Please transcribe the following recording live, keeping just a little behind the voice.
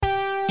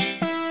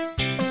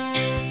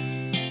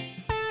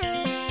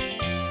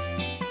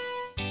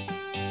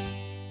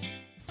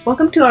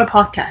Welcome to our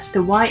podcast,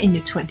 The Why in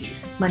Your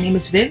 20s. My name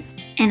is Viv.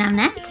 And I'm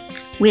Nat.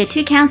 We are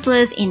two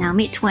counselors in our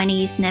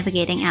mid-20s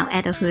navigating our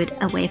adulthood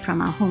away from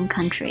our home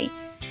country,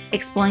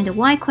 exploring the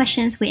why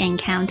questions we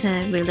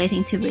encounter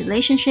relating to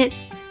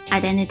relationships,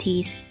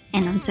 identities,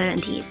 and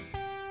uncertainties.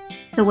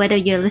 So whether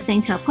you're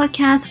listening to our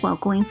podcast while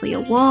going for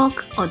your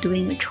walk or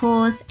doing your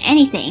chores,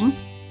 anything,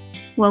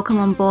 welcome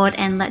on board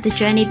and let the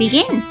journey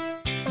begin.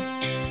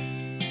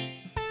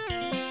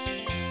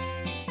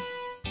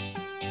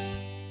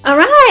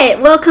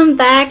 Alright, welcome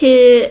back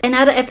to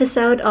another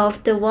episode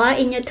of The Why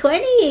in Your 20s.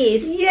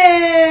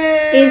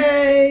 Yay!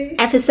 It's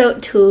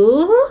episode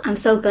 2. I'm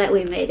so glad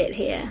we made it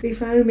here. We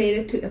finally made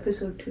it to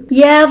episode 2.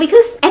 Yeah,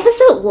 because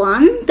episode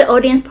 1, the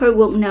audience probably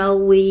won't know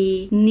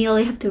we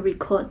nearly have to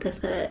record the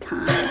third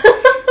time.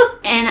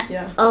 And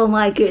Oh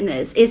my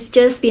goodness, it's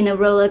just been a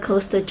roller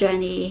coaster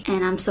journey,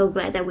 and I'm so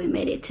glad that we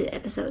made it to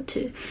episode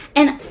 2.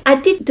 And I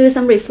did do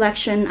some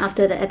reflection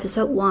after the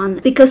episode 1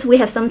 because we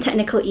have some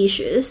technical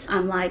issues.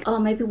 I'm like,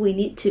 maybe we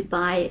need to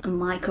buy a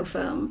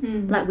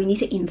microphone, like we need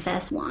to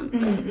invest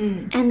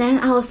one. And then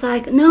I was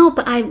like, no,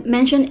 but I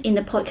mentioned in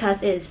the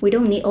podcast is we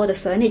don't need all the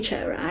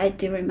furniture, right?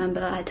 Do you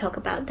remember I talked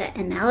about that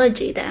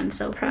analogy that I'm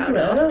so proud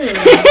of?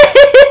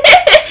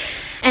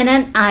 And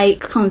then I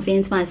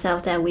convinced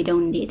myself that we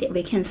don't need it.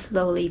 We can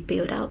slowly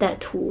build out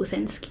that tools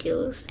and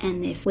skills.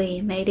 And if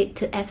we made it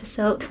to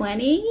episode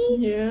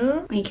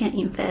 20, we can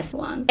invest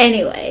one.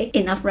 Anyway,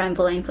 enough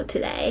rambling for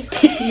today.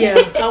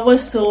 I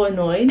was so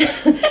annoyed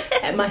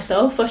at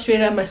myself,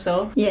 frustrated at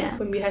myself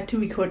when we had to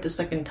record the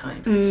second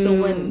time. So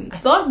when I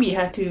thought we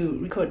had to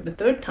record the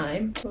third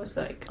time, I was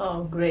like,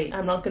 oh great,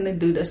 I'm not gonna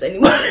do this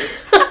anymore.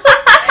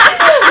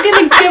 I'm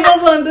gonna give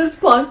up on this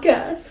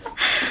podcast.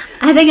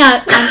 I think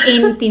I'm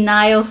in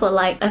denial for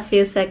like a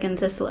few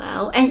seconds as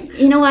well. And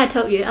you know what I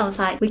told you? I was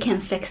like, we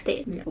can fix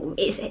it.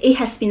 It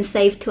has been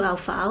saved to our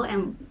file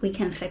and we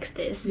can fix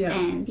this.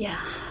 And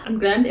I'm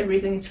glad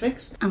everything is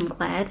fixed. I'm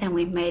glad and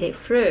we made it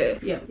through.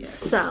 Yes.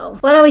 So,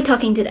 what are we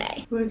talking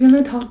today? We're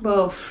gonna talk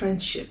about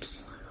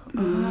friendships.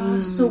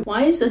 So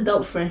why is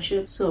adult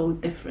friendship so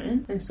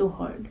different and so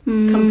hard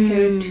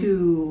compared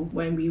to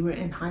when we were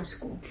in high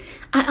school?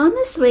 I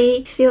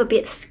honestly feel a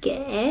bit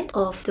scared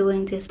of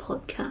doing this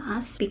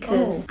podcast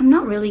because I'm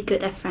not really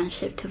good at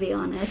friendship, to be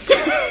honest.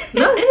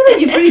 No,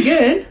 you're pretty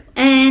good.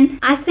 And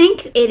I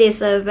think it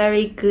is a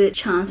very good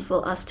chance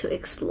for us to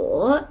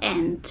explore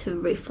and to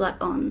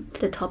reflect on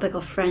the topic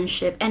of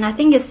friendship. And I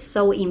think it's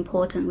so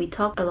important. We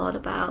talk a lot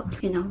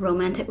about,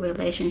 romantic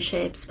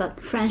relationships, but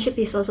friendship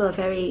is also a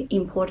very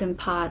important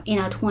part in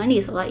our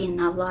 20s, like in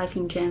our life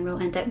in general.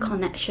 And that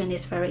connection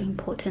is very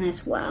important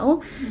as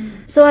well.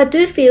 So I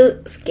do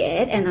feel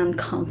scared and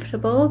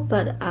uncomfortable,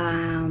 but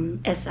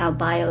as our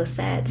bio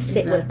said,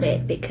 sit with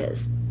it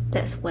because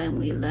that's when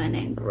we learn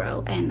and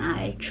grow. And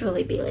I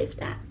truly believe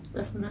that.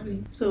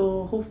 Definitely.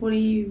 So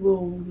hopefully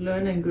we'll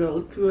learn and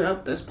grow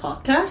throughout this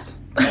podcast.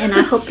 And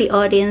I hope the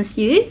audience,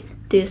 you,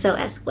 do so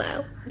as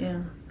well. Yeah.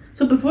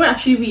 So before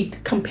actually we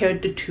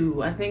compared the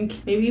two, I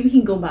think maybe we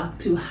can go back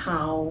to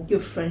how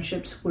your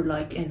friendships were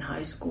like in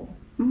high school.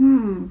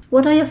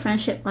 What are your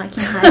friendships like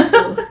in high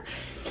school?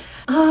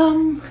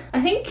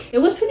 I think it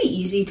was pretty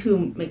easy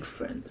to make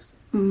friends.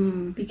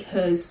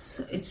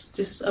 Because it's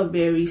just a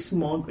very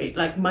small grade.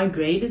 Like my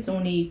grade, it's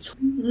only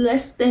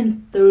less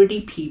than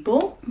 30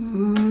 people.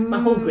 My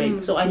whole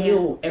grade. So I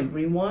knew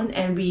everyone.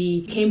 And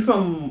we came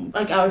from,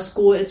 like our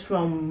school is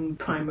from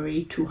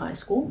primary to high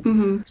school.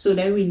 So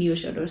then we knew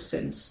each other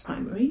since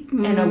primary.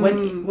 And I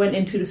went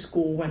into the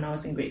school when I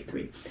was in grade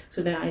 3.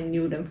 So then I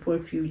knew them for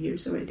a few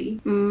years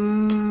already.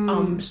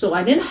 So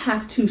I didn't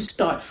have to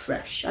start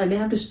fresh. I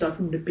didn't have to start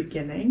from the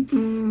beginning to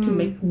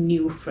make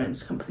new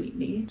friends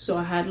completely. So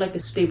I had like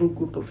a stable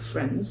group of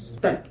friends,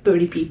 that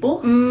 30 people.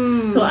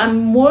 So I'm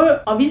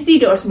more, obviously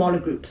there are smaller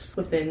groups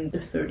within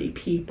the 30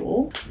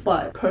 people,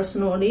 but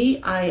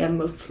personally I am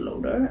a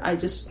floater. I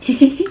just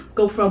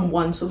go from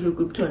one social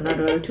group to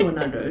another to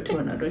another to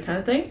another kind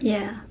of thing.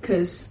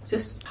 Because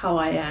just how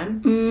I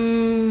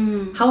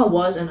am, how I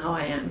was and how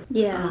I am.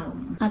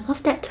 I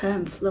love that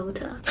term,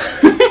 floater.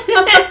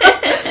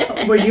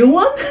 Were you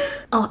one?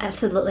 Oh,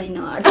 absolutely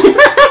not.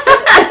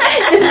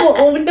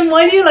 Then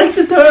why do you like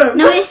the term?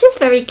 No, it's just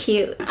very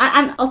cute.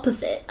 I'm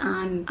opposite.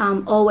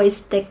 I'm always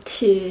stick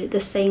to the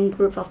same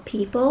group of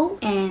people,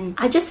 and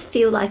I just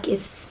feel like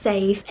it's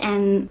safe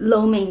and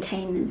low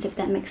maintenance, if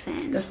that makes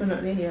sense.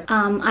 Definitely, yeah.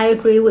 I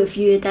agree with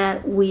you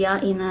that we are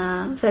in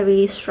a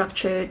very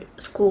structured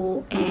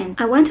school, and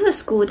I went to a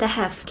school that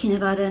have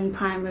kindergarten,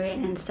 primary,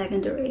 and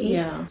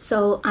secondary.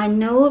 So I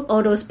know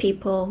all those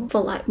people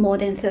for like more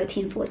than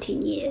 13,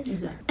 14 years.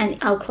 Exactly. And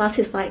our class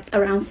is like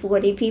around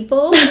 40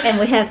 people, and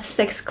we have have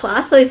 6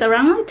 classes, so it's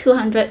around like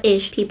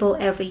 200-ish people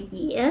every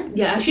year.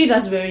 Yeah, actually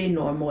that's very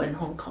normal in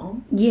Hong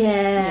Kong.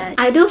 Yeah.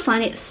 I do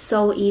find it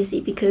so easy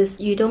because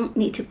you don't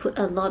need to put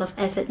a lot of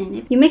effort in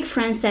it. You make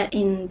friends that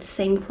in the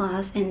same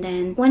class, and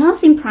then when I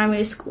was in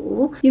primary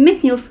school, you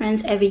make new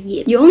friends every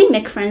year. You only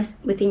make friends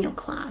within your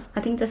class.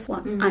 I think that's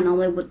what I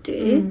normally would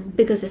do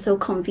because it's so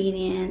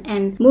convenient.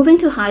 And moving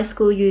to high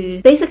school,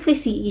 you basically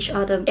see each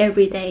other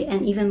every day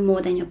and even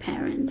more than your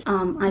parents.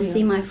 I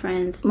see my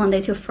friends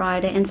Monday to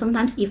Friday and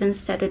sometimes even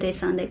Saturday,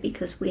 Sunday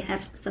because we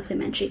have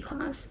supplementary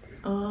class.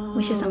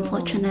 Which is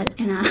unfortunate,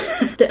 and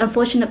the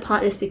unfortunate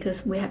part is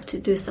because we have to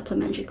do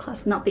supplementary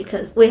class, not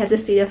because we have to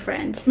see their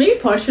friends. Maybe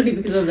partially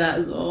because of that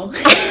as well.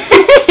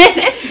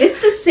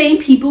 It's the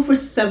same people for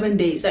 7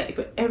 days. Like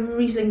for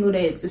every single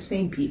day, it's the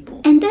same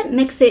people. And that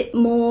makes it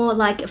more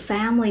like a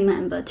family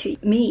member to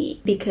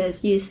me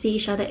because you see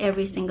each other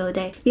every single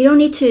day. You don't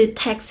need to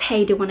text,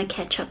 hey, do you want to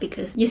catch up?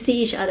 Because you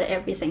see each other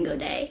every single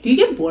day. Do you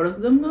get bored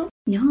of them though?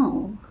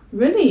 No.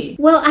 Really?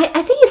 Well, I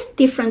think it's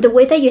different. The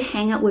way that you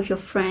hang out with your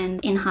friends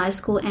in high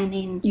school and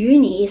in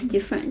uni is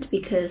different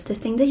because the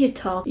thing that you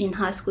talk in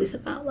high school is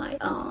about like,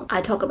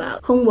 I talk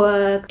about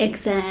homework,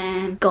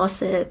 exam,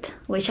 gossip,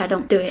 which I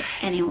don't do it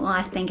anymore.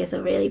 I think it's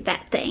a really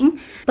bad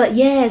thing. But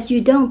yes, you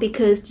don't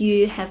because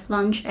you have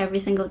lunch every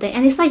single day.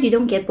 And it's like you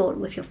don't get bored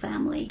with your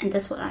family. And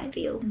that's what I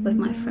feel with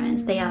my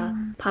friends. They are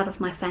part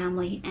of my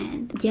family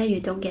and yeah, you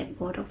don't get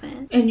bored of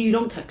it. And you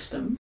don't text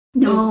them?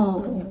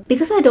 No,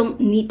 because I don't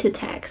need to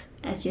text.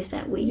 As you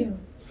said, we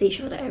see each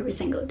other every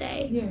single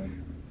day. Yeah.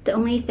 The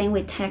only thing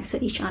we text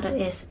each other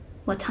is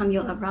what time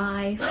you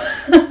arrive.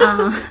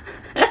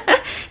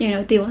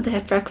 Do you want to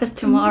have breakfast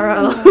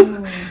tomorrow?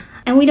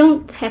 And we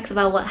don't text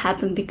about what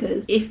happened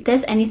because if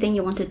there's anything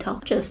you want to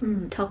talk, just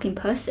talk in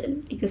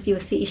person because you'll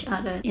see each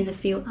other in a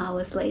few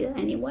hours later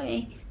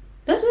anyway.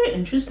 That's very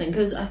interesting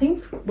because I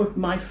think with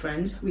my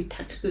friends, we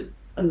texted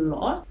a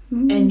lot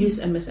and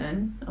used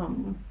MSN.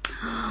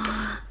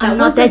 I'm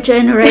not that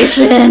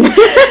generation.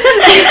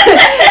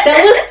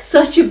 That was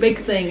such a big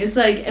thing. It's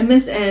like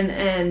MSN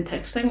and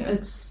texting.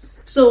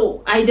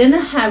 So I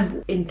didn't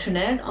have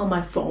internet on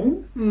my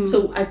phone,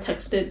 so I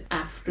texted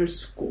after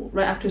school.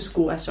 Right after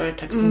school, I started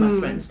texting my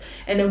friends,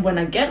 and then when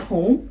I get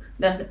home,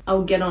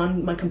 I'll get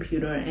on my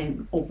computer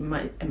and open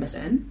my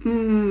MSN,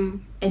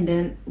 and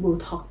then we'll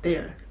talk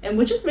there. And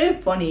which is very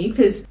funny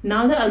because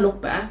now that I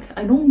look back,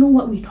 I don't know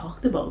what we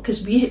talked about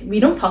because we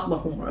don't talk about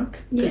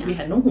homework because we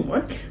had no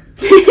homework.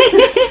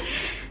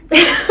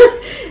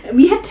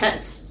 We had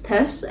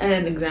tests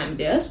and exams,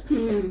 yes.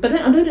 But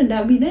then other than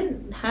that, we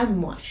didn't have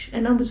much.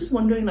 And I was just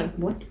wondering, like,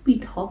 what did we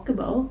talk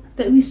about?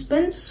 That we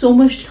spent so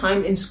much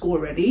time in school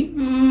already.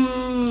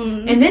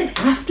 And then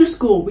after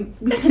school,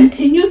 we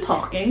continue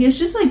talking. It's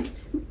just like,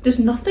 there's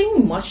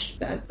nothing much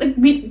that, like,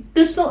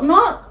 there's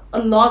not a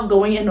lot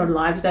going in our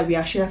lives that we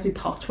actually have to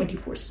talk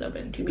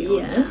 24/7, to be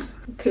honest.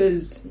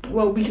 Because,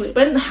 well, we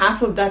spend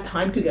half of that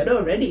time together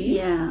already.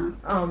 Yeah.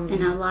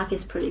 And our life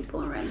is pretty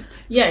boring.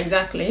 Yeah,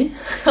 exactly.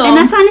 And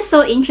I find it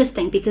so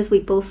interesting because we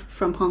both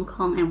from Hong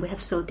Kong and we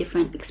have so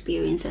different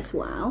experience as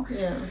well.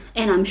 Yeah.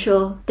 And I'm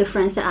sure the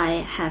friends that I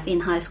have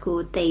in high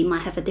school, they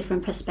might have a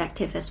different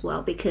perspective as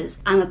well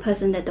because I'm a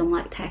person that don't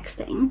like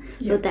texting.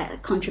 So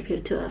that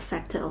contribute to a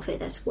factor of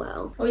it as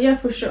well. Oh yeah,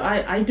 for sure.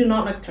 I do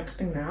not like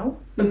texting now.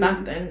 But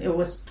back then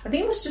I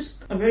think it was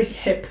just a very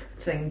hip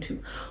thing to.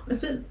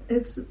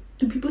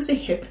 Do people say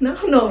hip now?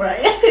 No, right?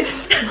 I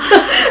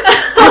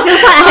feel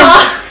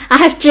like I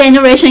have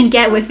generation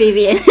gap with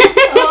Vivian.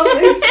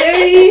 It's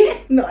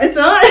very... No, it's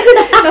not.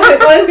 No,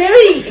 it's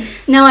very...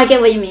 No, I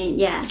get what you mean,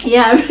 yeah.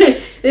 Yeah,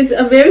 it's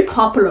a very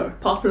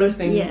popular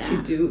thing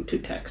to do, to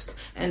text.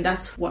 And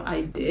that's what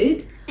I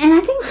did. And I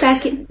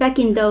think back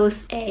in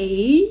those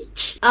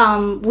age,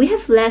 we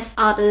have less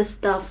other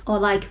stuff, or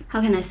like,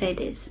 how can I say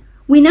this?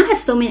 We now have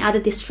so many other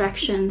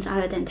distractions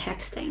other than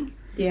texting.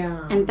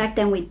 Yeah. And back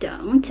then we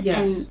don't. Yes.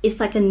 And it's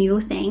like a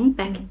new thing.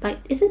 Like,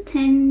 is it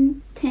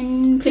 10,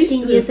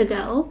 15 years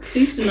ago?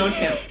 Please do not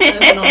count.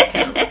 That's not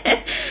count.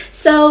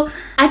 So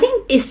I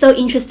think it's so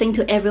interesting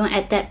to everyone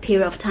at that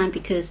period of time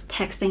because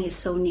texting is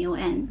so new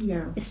and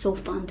it's so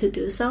fun to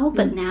do so.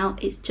 But now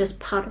it's just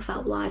part of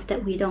our life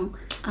that we don't.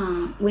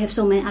 We have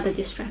so many other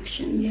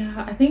distractions.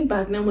 Yeah, I think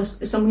back then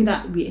it's something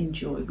that we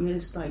enjoy because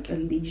it's like a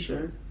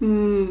leisure.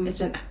 It's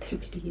an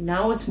activity.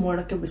 Now it's more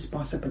like a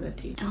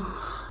responsibility.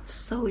 Oh,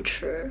 so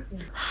true.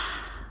 Yeah.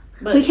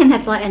 But we can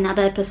have like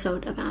another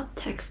episode about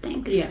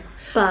texting. Yeah.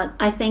 But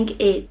I think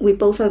we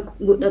both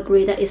would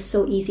agree that it's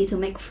so easy to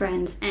make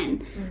friends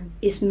and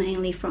it's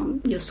mainly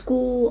from your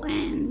school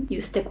and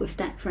you stick with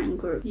that friend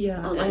group.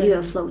 Yeah. Or like you're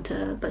a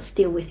floater but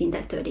still within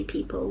that 30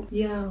 people.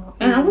 Yeah.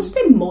 And I would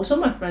say most of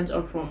my friends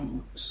are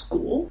from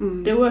school.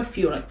 There were a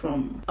few like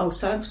from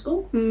outside of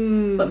school.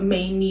 But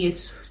mainly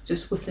it's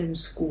just within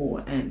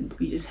school and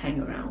we just hang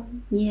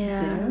around.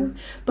 Yeah. There.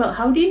 But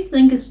how do you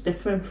think it's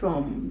different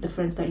from the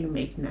friends that you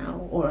make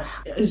now? Or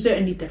is there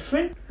any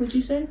different, would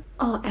you say?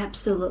 Oh,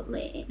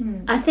 absolutely.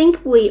 I think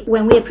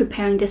when we are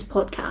preparing this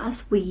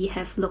podcast, we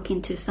have looked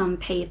into some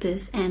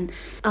papers, and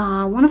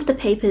one of the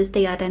papers,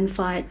 they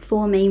identified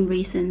 4 main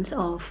reasons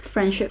of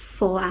friendship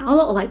fall out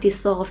or like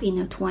dissolve in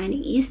your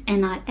 20s,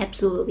 and I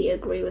absolutely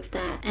agree with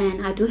that.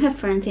 And I do have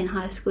friends in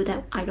high school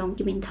that I don't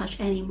keep in touch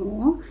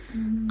anymore.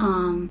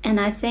 And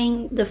I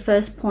think the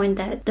first point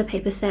that the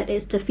paper said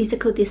is the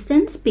physical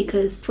distance,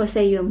 because for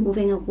say you're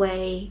moving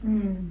away,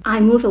 I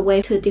move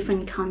away to a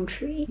different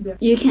country. Yeah.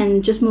 You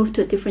can just move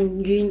to a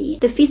different uni.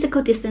 The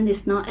physical distance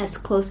is not as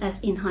close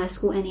as in high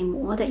school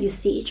anymore, that you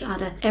see each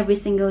other every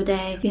single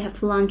day. You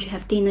have lunch, you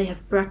have dinner, you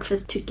have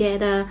breakfast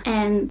together.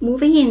 And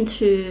moving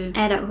into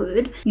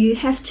adulthood, you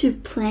have to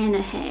plan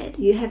ahead.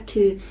 You have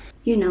to,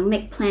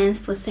 make plans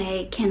for,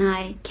 say, can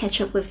I catch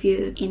up with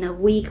you in a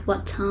week,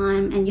 what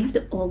time? And you have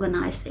to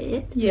organize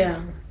it.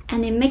 Yeah.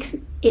 And it makes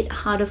it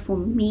harder for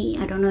me,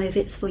 I don't know if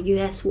it's for you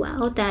as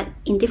well, that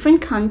in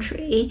different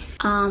country,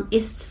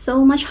 it's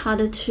so much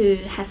harder to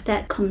have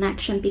that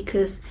connection,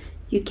 because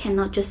you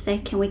cannot just say,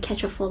 can we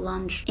catch up for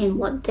lunch in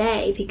what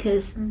day?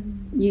 Because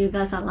you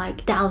guys are like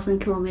 1,000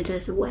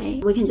 kilometers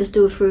away. We can just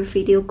do it through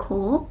video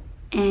call.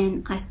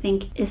 And I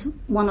think it's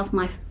one of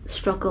my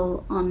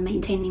struggle on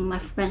maintaining my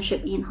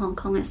friendship in Hong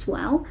Kong as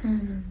well,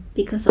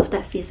 because of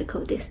that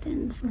physical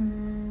distance.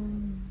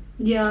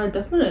 Yeah,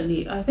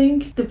 definitely. I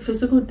think the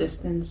physical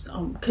distance,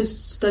 because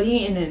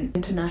studying in an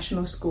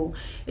international school,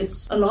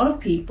 it's a lot of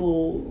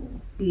people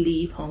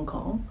leave Hong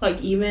Kong. Like,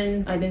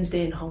 even I didn't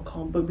stay in Hong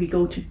Kong, but we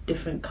go to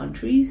different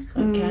countries,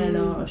 like Canada,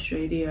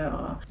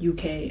 Australia,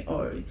 UK,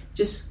 or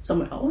just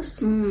somewhere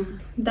else.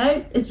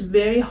 That it's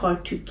very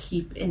hard to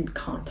keep in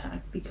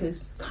contact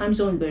because time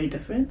zone is very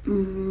different.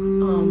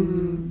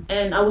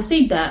 And I would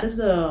say that is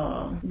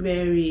a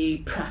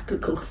very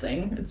practical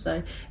thing. It's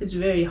like it's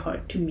very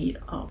hard to meet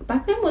up.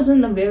 Back then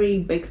wasn't a very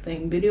big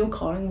thing. Video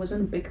calling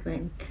wasn't a big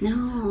thing.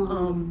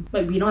 No.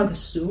 Like, we don't have a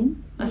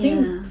Zoom. I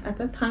think at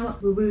that time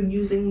we were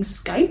using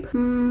Skype.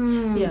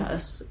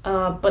 Yes.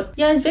 But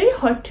yeah, it's very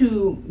hard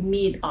to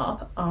meet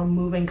up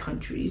moving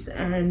countries,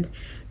 and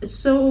it's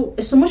so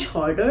much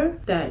harder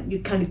that you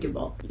kind of give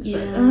up. It's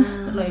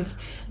like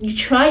you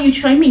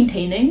try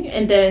maintaining,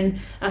 and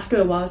then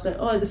after a while it's like,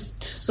 oh, this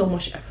is so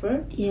much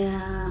effort.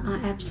 Yeah,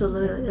 I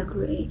absolutely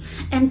agree.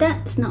 And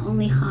that's not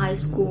only high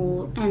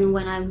school. And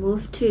when I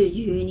moved to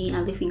uni, I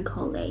live in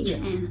college,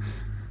 and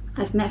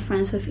I've met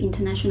friends with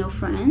international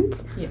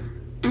friends. Yeah.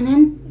 And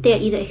then they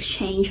either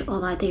exchange or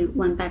like they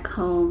went back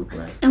home.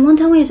 Right. And one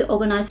time we had to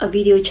organize a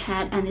video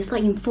chat, and it's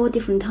like in 4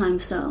 different time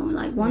zones.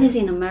 Like one is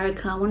in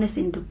America, one is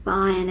in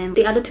Dubai, and then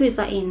the other 2 is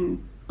like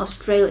in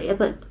Australia.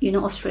 But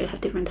Australia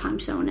have different time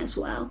zone as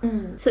well.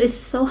 So it's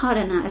so hard,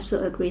 and I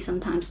absolutely agree.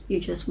 Sometimes you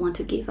just want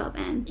to give up,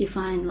 and you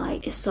find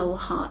like it's so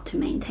hard to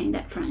maintain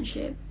that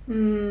friendship.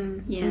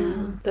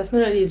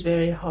 Definitely, it's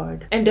very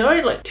hard. And there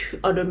are like 2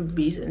 other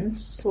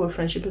reasons for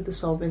friendship to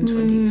dissolve in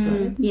 20s,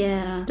 right?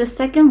 Yeah. The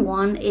second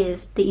one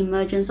is the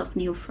emergence of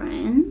new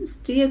friends.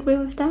 Do you agree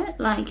with that?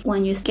 Like,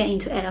 when you get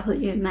into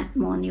adulthood, you met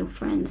more new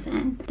friends,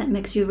 and that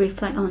makes you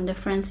reflect on the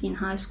friends in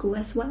high school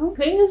as well?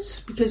 I think it's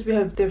because we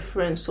have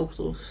different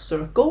social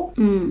circle.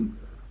 And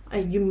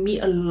you meet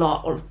a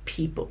lot of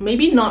people.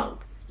 Maybe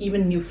not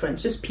even new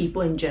friends, just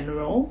people in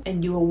general,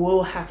 and you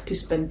will have to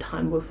spend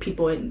time with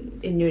people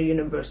in your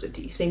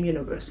university, same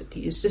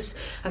university. It's just,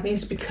 I think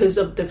it's because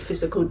of the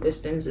physical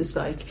distance. It's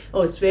like,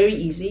 it's very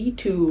easy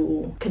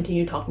to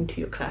continue talking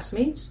to your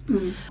classmates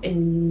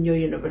in your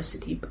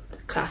university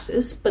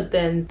classes, but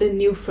then the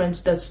new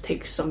friends does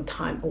take some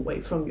time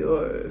away from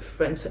your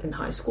friends in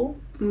high school.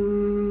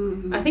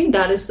 I think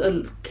that is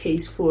a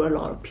case for a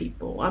lot of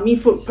people. I mean,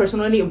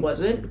 personally, it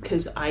wasn't,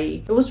 because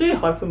it was very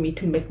hard for me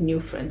to make new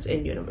friends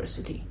in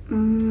university.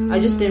 I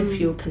just didn't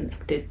feel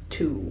connected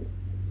to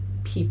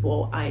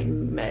people I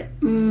met.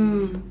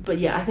 But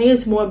yeah, I think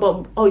it's more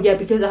about,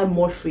 because I have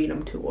more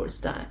freedom towards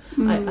that.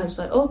 I was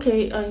like,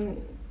 okay,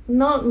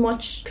 not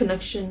much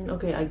connection,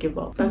 okay, I give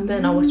up. Back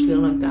then I was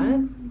feeling like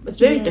that. It's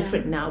very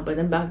different now, but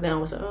then back then I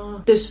was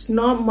like, there's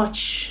not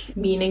much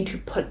meaning to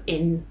put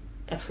in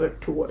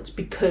effort towards,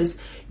 because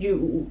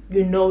you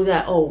know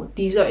that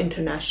these are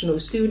international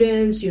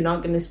students, you're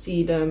not going to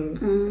see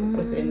them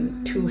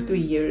within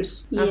 2-3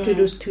 years. After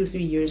those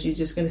 2-3 years, you're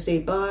just going to say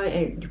bye,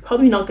 and you're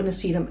probably not going to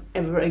see them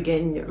ever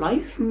again in your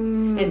life.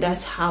 And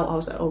that's how I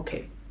was like,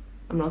 okay,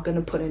 I'm not going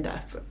to put in the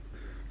effort.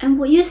 And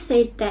would you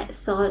say that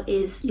thought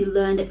is you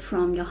learned it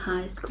from your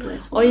high school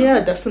as well? Oh yeah,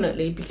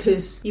 definitely.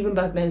 Because even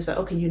back then it's like,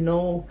 okay,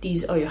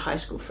 these are your high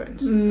school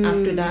friends.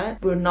 After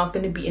that, we're not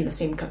going to be in the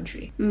same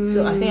country.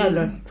 So I think I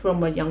learned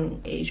from a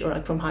young age, or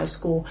like from high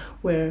school,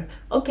 where,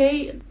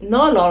 okay,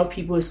 not a lot of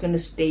people is going to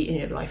stay in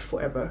your life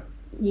forever.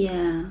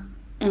 Yeah.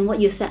 And what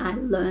you said, I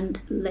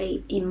learned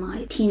late in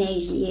my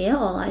teenage year,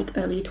 or like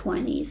early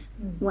 20s,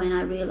 when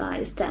I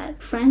realized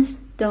that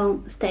friends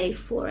don't stay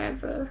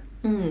forever.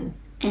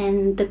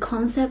 And the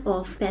concept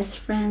of best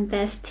friend,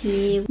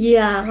 bestie, you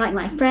are like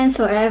my friends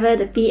forever,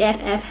 the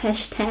BFF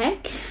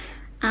hashtag.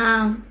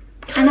 And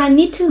I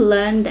need to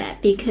learn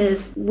that,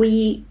 because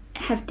we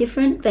have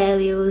different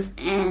values,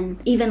 and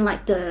even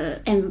like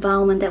the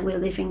environment that we're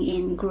living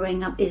in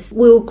growing up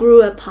will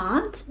grow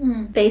apart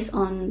based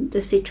on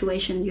the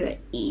situation you're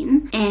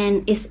in,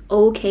 and it's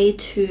okay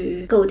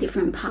to go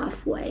different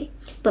pathway.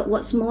 But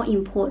what's more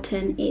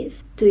important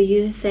is, do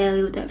you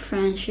value that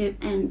friendship,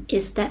 and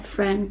is that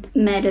friend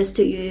matters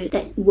to you,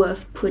 that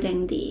worth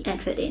putting the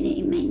effort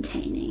in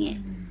maintaining it?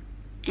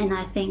 And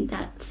I think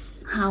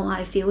that's how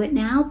I feel it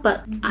now.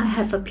 But I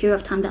have a period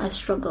of time that I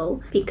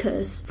struggle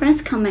because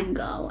friends come and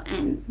go,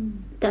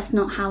 and that's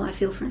not how I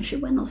feel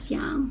friendship when I was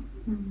young.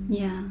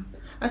 Yeah.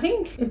 I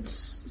think it's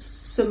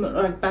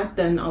similar. Like back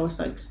then, I was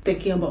like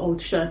thinking about, oh,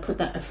 should I put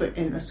that effort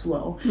in as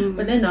well?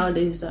 But then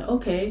nowadays, like,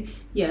 okay,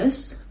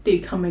 yes, they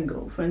come and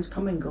go, friends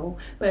come and go,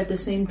 but at the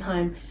same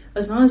time,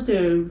 as long as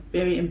they're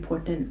very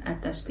important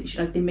at that stage,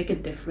 like they make a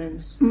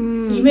difference,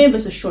 even if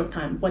it's a short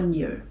time, 1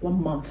 year,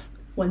 1 month,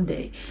 1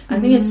 day, I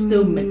think it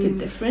still make a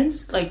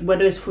difference, like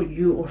whether it's for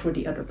you or for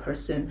the other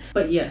person.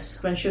 But yes,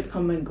 friendship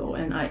come and go,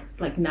 and I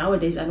like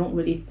nowadays I don't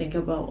really think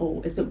about,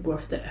 oh, is it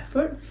worth the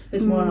effort?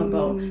 It's more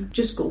about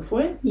just go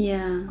for it.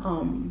 Yeah.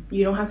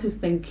 You don't have to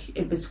think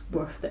if it's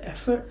worth the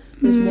effort.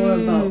 It's more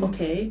about,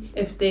 okay,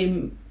 if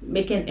they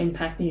make an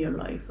impact in your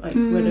life, like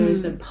whether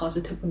it's a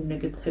positive or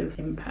negative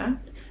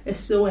impact, it's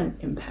still an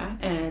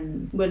impact,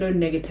 and whether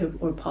negative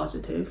or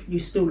positive, you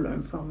still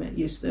learn from it,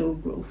 you still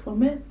grow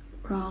from it.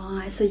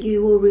 Right, so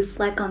you will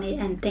reflect on it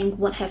and think,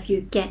 what have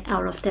you get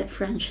out of that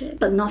friendship,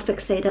 but not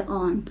fixated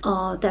on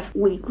that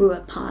we grew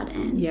apart.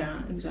 And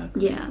yeah,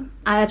 exactly. Yeah,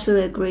 I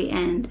absolutely agree,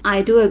 and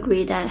I do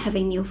agree that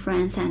having new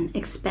friends and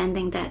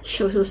expanding that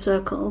social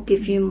circle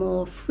give you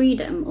more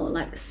freedom, or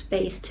like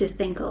space to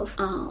think of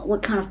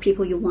what kind of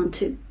people you want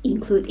to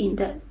include in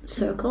that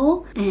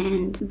circle,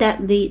 and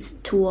that leads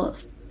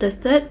towards the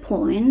third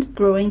point,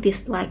 growing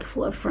dislike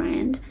for a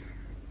friend.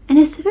 And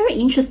it's a very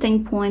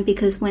interesting point,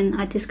 because when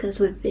I discussed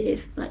with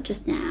Viv, like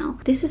just now,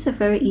 this is a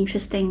very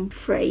interesting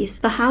phrase.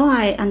 But how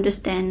I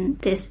understand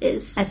this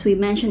is, as we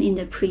mentioned in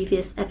the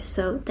previous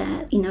episode,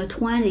 that,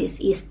 20s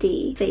is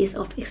the phase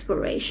of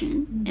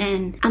exploration.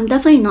 And I'm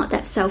definitely not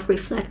that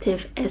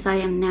self-reflective as I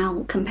am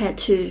now compared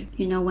to,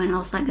 when I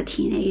was like a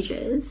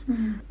teenager.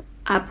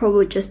 I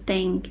probably just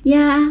think,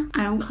 yeah,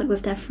 I don't click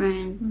with that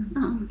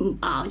friend.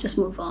 I'll just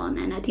move on.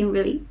 And I didn't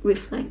really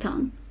reflect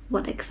on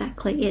what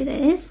exactly it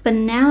is. But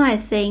now I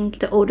think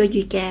the older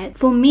you get,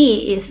 for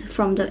me, is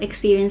from the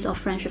experience of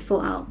friendship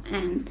fallout.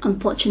 And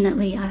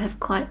unfortunately, I have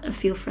quite a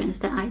few friends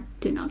that I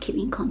do not keep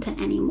in contact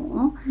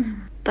anymore.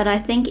 But I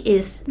think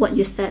is what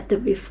you said, the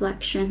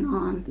reflection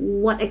on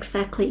what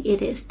exactly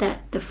it is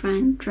that the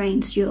friend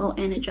drains you or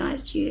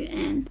energizes you.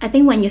 And I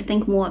think when you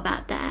think more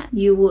about that,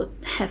 you would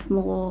have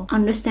more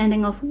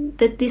understanding of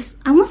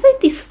I won't say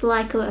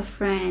dislike of a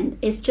friend,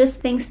 it's just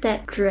things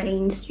that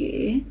drains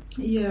you.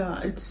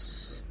 Yeah,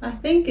 I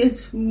think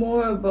it's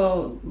more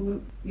about,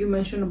 you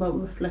mentioned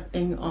about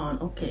reflecting on,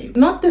 okay,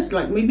 not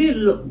dislike, maybe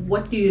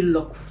what do you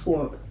look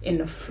for in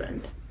a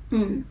friend?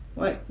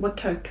 What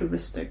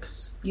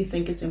characteristics you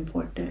think it's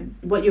important?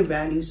 What your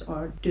values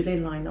are? Do they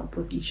line up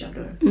with each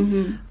other?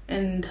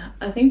 And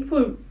I think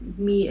for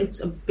me, it's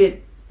a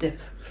bit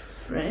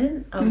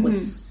different, I would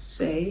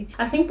say.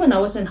 I think when I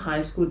was in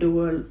high school, there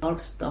were a lot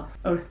of stuff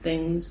or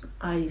things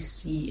I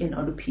see in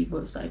other people.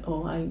 It's like,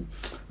 oh,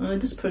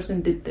 this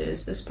person did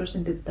this, this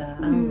person did that.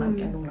 I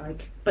don't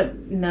like. But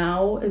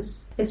now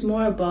it's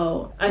more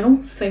about, I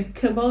don't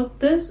think about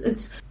this.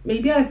 It's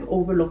maybe I've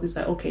overlooked. It's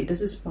like, okay,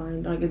 this is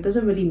fine. Like, it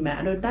doesn't really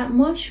matter that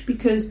much,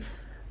 because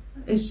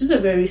it's just a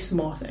very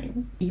small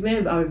thing. Even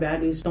if our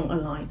values don't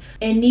align,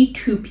 any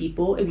two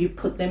people, if you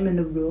put them in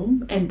a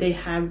room and they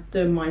have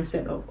the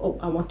mindset of, oh,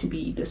 I want to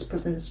be this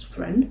person's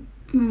friend,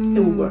 it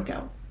will work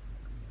out.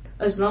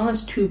 As long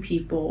as two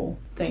people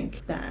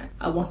think that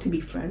I want to be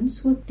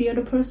friends with the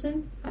other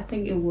person, I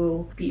think it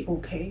will be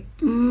okay.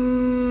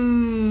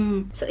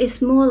 So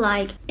it's more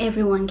like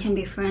everyone can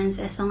be friends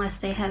as long as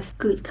they have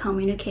good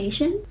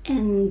communication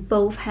and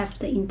both have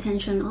the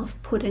intention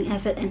of putting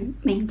effort and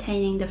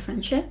maintaining the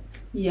friendship.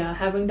 Yeah,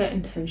 having that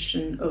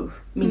intention of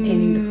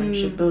maintaining the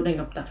friendship, building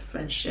up that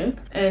friendship.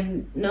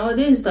 And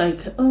nowadays,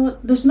 like,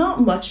 there's not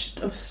much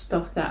of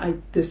stuff that I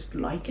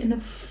dislike in a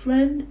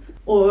friend,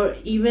 or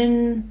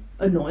even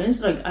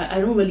annoyance. Like, I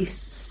don't really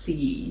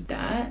see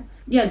that.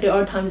 Yeah, there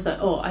are times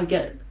that, I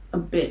get a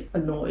bit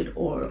annoyed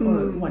or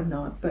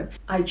whatnot, but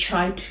I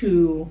try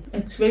to,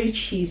 it's very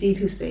cheesy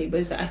to say,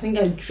 but I think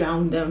I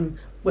drown them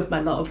with my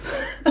love.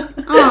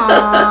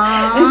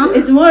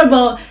 It's more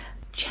about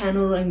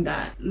channeling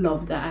that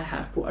love that I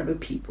have for other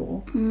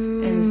people.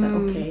 And it's like,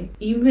 okay,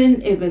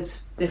 even if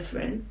it's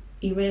different,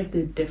 even if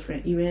they're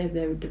different, even if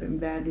they have different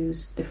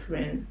values,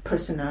 different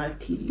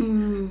personality,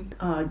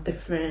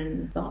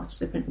 different thoughts,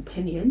 different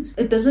opinions,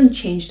 it doesn't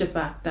change the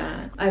fact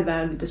that I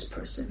value this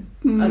person.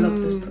 I love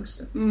this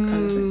person,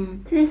 kind of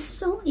thing. It's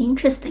so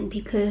interesting,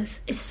 because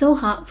it's so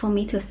hard for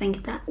me to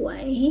think that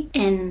way.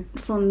 And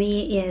for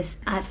me,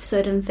 I have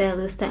certain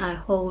values that I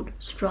hold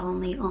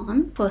strongly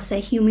on. For say,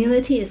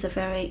 humility is a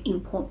very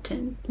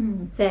important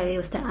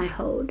values that I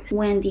hold.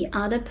 When the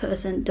other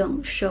person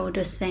don't show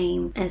the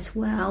same as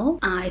well,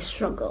 I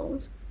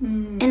struggles.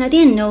 And I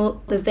didn't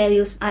know the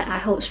values I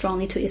hold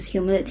strongly to is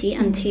humility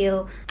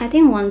until I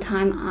think one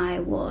time I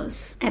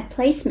was at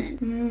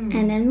placement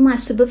and then my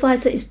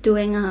supervisor is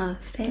doing a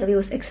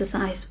values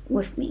exercise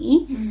with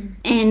me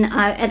and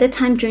at the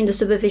time during the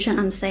supervision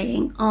I'm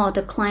saying, oh,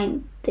 the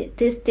client did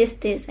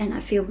this and I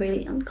feel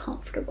really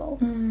uncomfortable.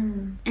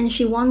 And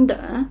she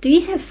wondered, do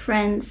you have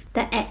friends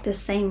that act the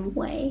same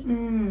way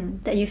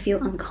that you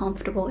feel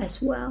uncomfortable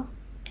as well?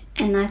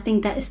 And I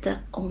think that is the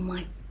oh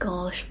my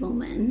gosh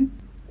moment.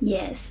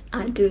 Yes,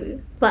 I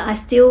do. But I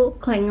still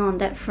cling on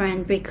that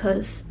friend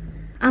because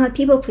I'm a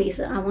people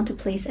pleaser. I want to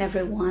please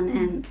everyone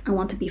and I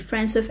want to be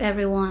friends with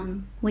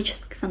everyone, which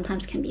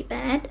sometimes can be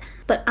bad.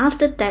 But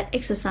after that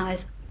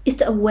exercise, it's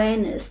the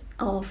awareness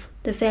of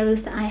the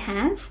values that I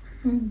have.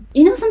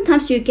 You know,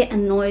 sometimes you get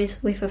annoyed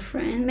with a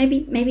friend.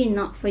 Maybe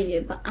not for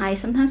you, but I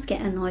sometimes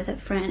get annoyed at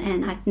a friend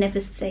and I never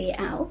say it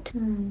out.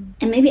 And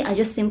maybe I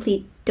just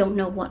simply don't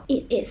know what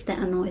it is that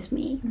annoys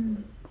me.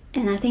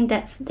 And I think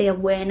that's the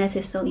awareness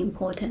is so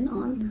important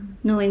on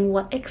knowing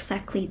what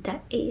exactly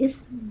that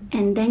is.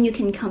 And then you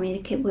can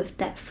communicate with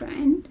that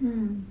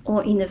friend.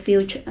 Or in the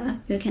future,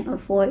 you can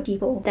avoid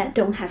people that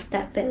don't have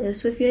that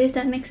values with you, if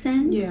that makes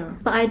sense. Yeah.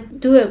 But I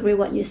do agree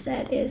what you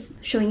said is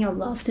showing your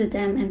love to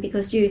them and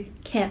because you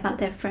care about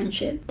their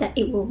friendship, that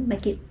it will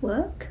make it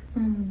work.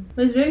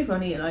 But it's very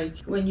funny, like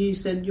when you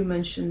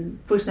mentioned,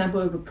 for example,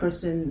 if a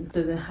person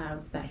doesn't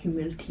have that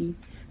humility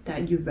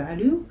that you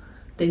value,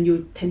 then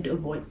you tend to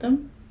avoid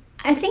them.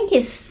 I think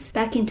it's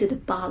back into the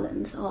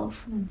balance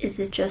of is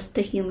it just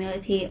the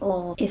humility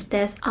or if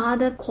there's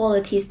other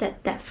qualities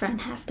that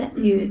friend have that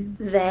you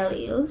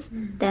values,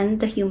 then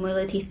the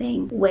humility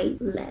thing weighs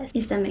less,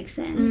 if that makes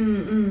sense.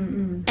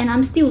 And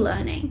I'm still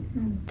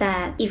learning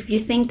that if you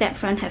think that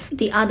friend have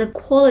the other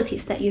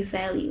qualities that you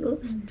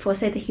value, for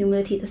say the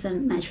humility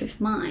doesn't match with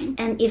mine,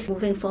 and if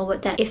moving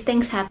forward that if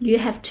things happen, you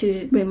have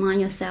to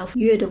remind yourself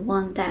you're the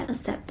one that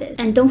accepts it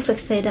and don't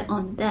fixate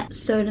on that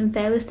certain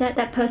values that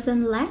that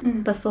person lacks,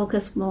 but focus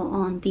more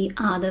on the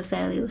other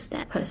values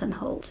that person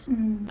holds.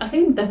 I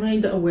think definitely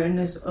the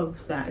awareness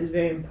of that is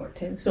very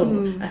important.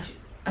 So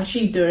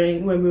actually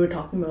during when we were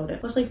talking about it,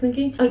 I was like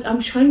thinking, like I'm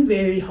trying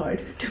very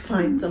hard to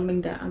find something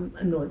that I'm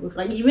annoyed with.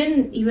 Like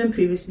even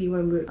previously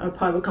when we were our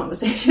private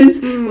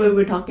conversations where we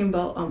were talking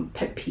about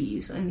pet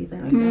peeves or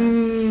anything like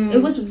that,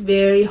 it was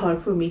very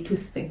hard for me to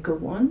think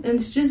of one. And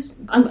it's just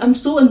I'm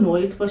so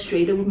annoyed,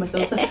 frustrated with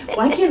myself. Like,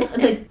 why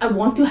can't I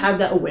want to have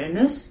that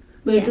awareness,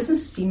 but it doesn't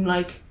seem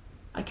like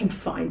I can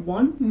find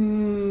one.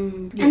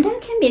 And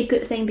that can be a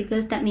good thing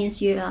because that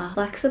means you are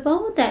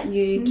flexible, that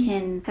you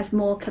can have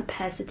more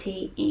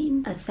capacity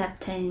in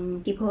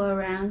accepting people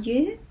around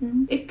you.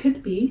 It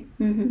could be.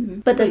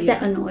 But does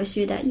that annoys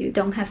you that you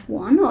don't have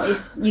one, or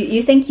is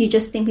you think you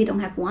just simply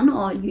don't have one,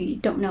 or you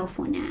don't know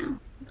for now?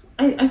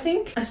 I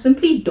think I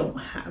simply don't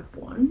have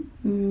one.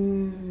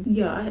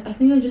 Yeah, I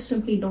think I just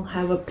simply don't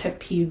have a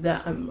pet peeve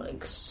that I'm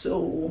like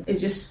so it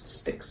just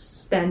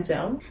stands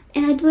out.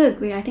 And I do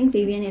agree. I think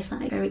Vivian is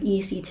like very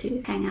easy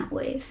to hang out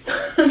with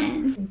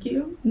and thank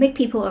you. Make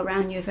people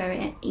around you very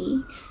at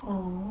ease.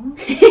 Aww.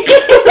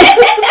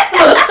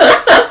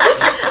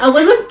 I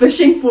wasn't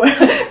fishing for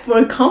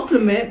a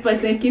compliment, but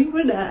thank you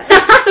for that.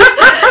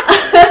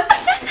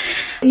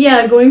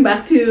 Yeah, going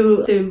back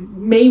to the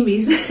main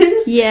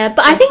reasons. Yeah,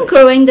 but I think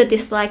growing the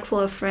dislike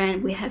for a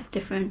friend, we have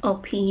different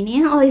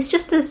opinion, or it's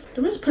just a...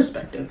 There is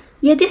perspective.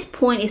 Yeah, this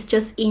point is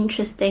just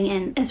interesting,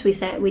 and as we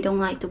said, we don't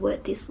like the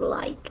word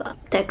dislike, but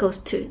that goes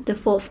to the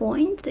fourth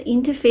point, the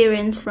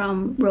interference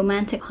from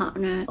romantic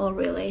partner or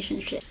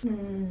relationships.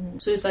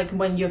 So it's like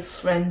when your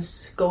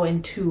friends go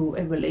into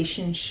a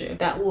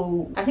relationship,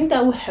 I think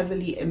that will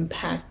heavily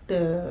impact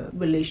the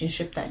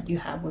relationship that you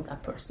have with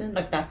that person,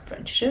 like that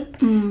friendship,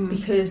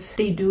 because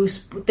they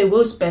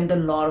will spend a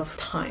lot of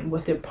time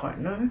with their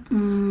partner,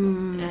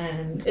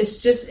 and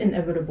it's just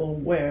inevitable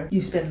where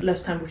you spend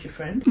less time with your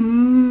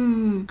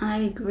friend. I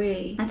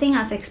agree. I think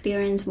I've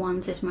experienced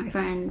once as my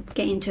friend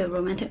get into a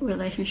romantic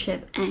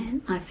relationship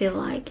and I feel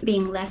like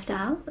being left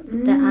out,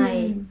 that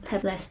I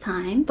have less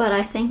time. But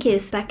I think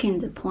it's back in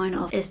the point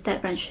of, is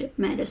that friendship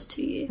matters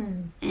to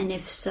you? And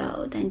if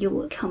so, then you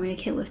would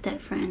communicate with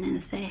that friend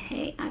and say,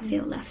 hey, I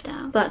feel left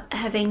out. But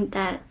having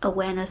that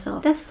awareness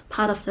of, that's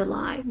part of the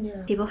life.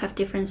 Yeah. People have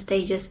different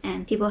stages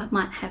and people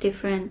might have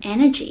different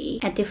energy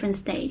at different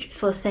stage.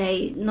 For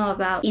say, not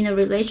about in a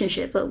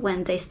relationship, but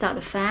when they start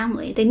a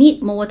family, they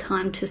need more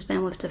time to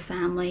spend with the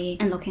family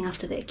and looking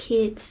after their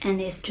kids,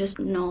 and it's just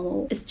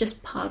normal, it's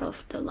just part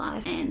of the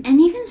life. And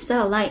even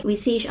so, like, we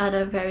see each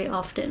other very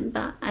often,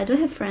 but I do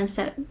have friends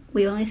that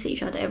we only see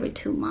each other every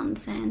 2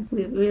 months and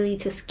we really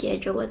need to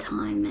schedule a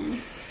time, and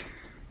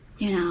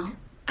you know,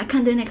 I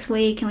can't do next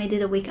week, can we do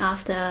the week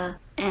after?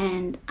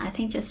 And I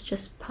think that's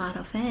just part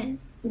of it.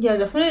 Yeah,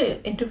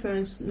 definitely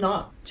interference,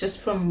 not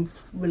just from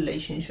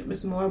relationship,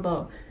 it's more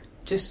about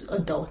just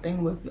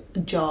adulting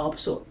with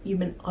jobs or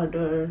even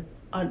other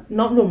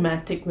not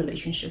romantic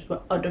relationships,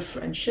 but other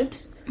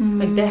friendships.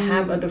 Like they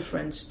have other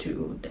friends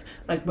too,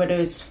 like whether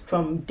it's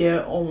from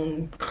their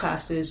own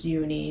classes,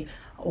 uni,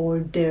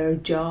 or their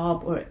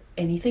job, or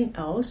anything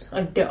else,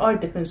 like there are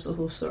different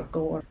social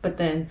circles, but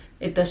then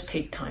it does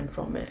take time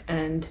from it.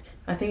 And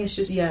I think it's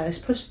just, it's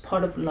just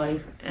part of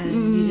life.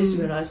 And you just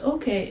realize,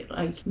 okay,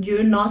 like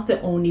you're not the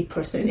only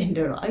person in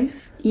their life.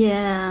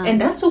 Yeah. And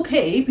that's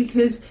okay,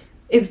 because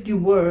if you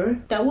were,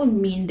 that would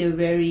mean they're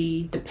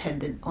very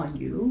dependent on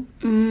you.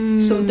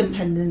 So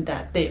dependent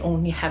that they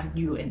only have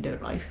you in their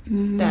life.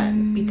 That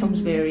becomes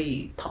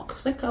very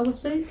toxic, I would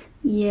say.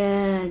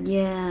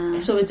 Yeah.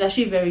 So it's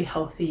actually very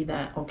healthy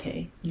that,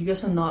 okay, you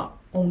guys are not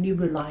only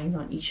relying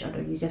on each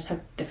other. You guys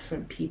have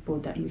different people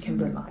that you can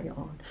rely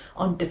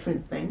on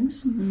different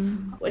things,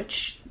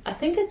 which I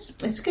think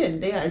it's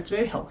good. Yeah, it's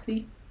very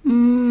healthy.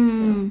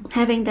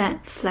 Having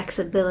that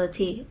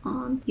flexibility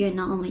on, you're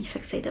not only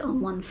fixated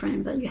on one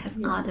friend, but you have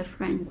other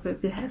friend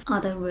group, you have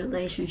other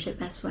relationship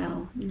as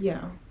well.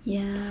 Yeah.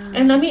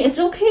 And I mean, it's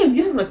okay if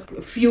you have like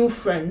a few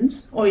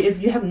friends, or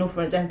if you have no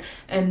friends,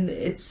 and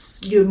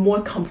you're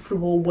more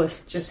comfortable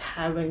with just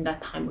having that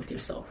time with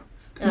yourself.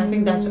 And I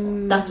think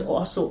that's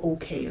also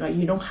okay. Like,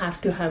 you don't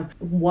have to have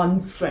one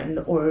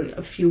friend or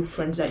a few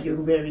friends that you're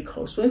very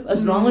close with.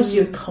 As long as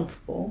you're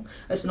comfortable,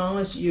 as long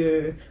as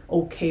you're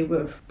okay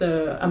with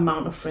the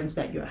amount of friends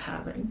that you're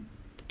having.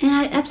 And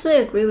I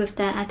absolutely agree with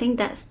that. I think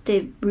that's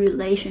the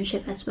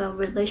relationship as well,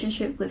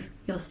 relationship with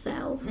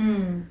yourself.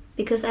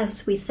 Because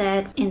as we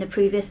said in the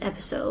previous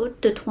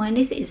episode, the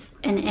 20s is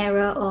an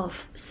era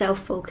of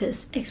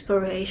self-focused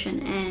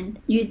exploration, and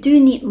you do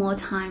need more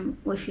time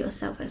with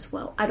yourself as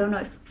well. I don't know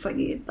if for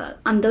you, but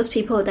I'm those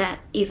people that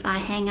if I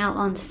hang out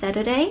on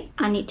Saturday,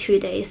 I need 2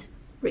 days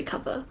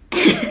recover.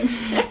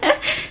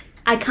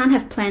 I can't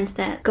have plans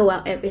that go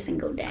out every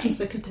single day.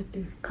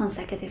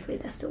 Consecutively,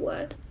 that's the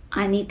word.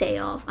 I need day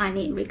off. I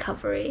need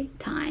recovery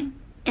time.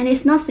 And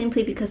it's not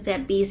simply because they're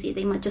busy.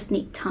 They might just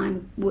need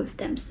time with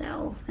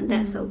themselves, and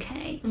that's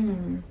okay.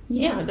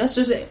 Yeah, that's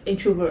just an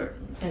introvert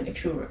and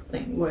extrovert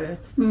thing, where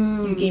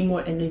you gain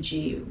more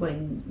energy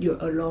when you're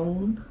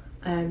alone,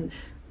 and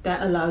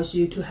that allows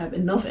you to have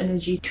enough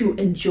energy to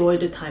enjoy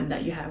the time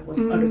that you have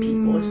with other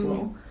people as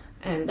well.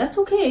 And that's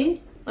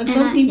okay. Like,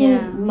 some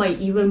people might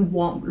even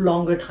want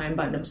longer time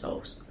by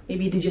themselves.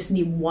 Maybe they just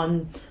need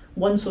one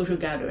social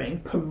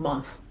gathering per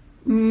month.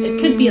 It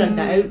could be like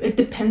that. It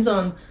depends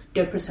on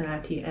their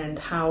personality and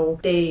how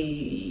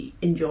they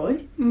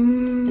enjoy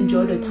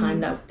the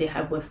time that they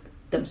have with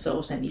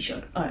themselves and each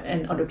other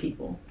and other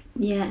people.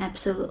 Yeah,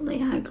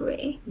 absolutely. I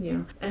agree.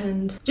 Yeah.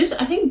 And just,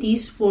 I think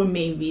these 4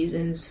 main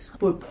reasons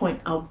were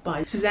pointed out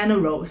by Susanna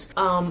Rose.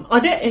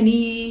 Are there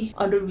any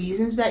other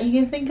reasons that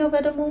you can think of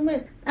at the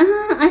moment?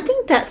 I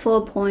think that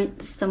 4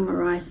 points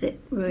summarize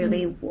it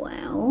really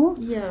well.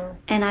 Yeah.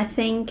 And I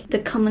think the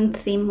common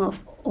theme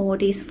of all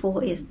these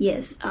 4 is,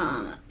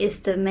 it's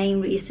the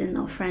main reason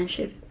of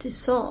friendship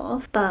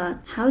dissolve, but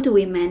how do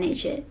we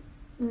manage it?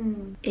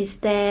 Is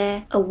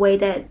there a way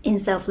that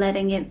instead of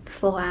letting it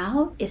fall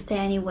out, is there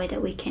any way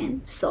that we can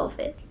solve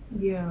it?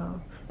 Yeah.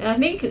 And I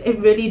think it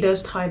really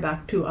does tie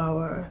back to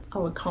our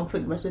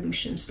conflict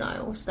resolution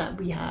styles that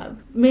we have.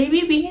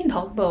 Maybe we can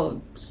talk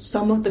about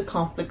some of the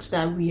conflicts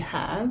that we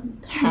have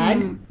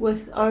had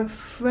with our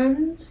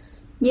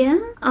friends. Yeah?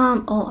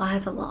 I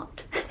have a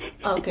lot.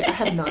 Okay, I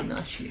have none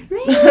actually.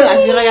 Really?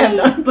 I feel like I have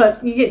none,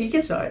 but you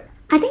can start.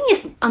 I think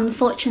it's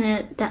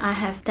unfortunate that I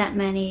have that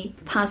many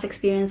past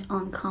experience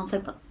on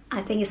conflict, but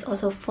I think it's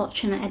also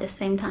fortunate at the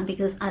same time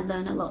because I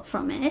learned a lot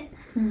from it.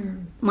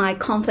 My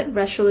conflict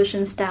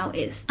resolution style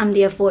is I'm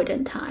the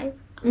avoidant type.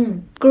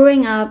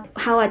 Growing up,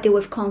 how I deal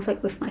with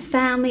conflict with my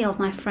family or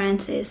my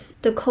friends is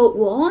the Cold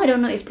War. I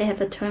don't know if they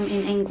have a term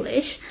in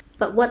English,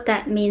 but what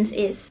that means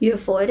is you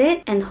avoid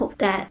it and hope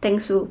that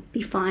things will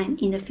be fine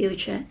in the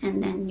future,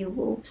 and then you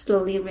will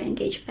slowly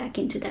re-engage back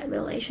into that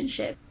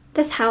relationship.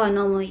 That's how I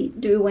normally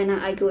do when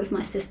I argue with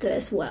my sister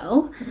as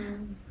well.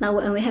 Like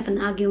when we have an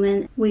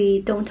argument,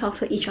 we don't talk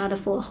to each other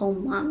for a whole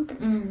month.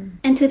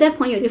 And to that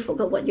point, you already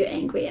forgot what you're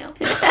angry at.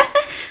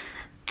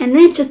 And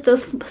then it's just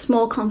those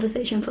small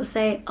conversations for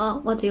say,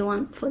 what do you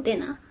want for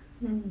dinner?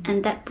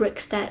 And that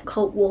breaks that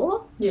Cold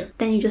War. Yeah.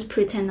 Then you just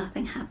pretend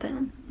nothing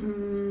happened.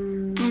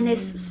 And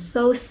it's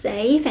so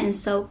safe and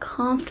so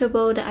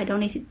comfortable that I don't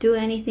need to do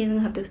anything, don't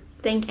have to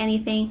think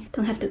anything,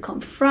 don't have to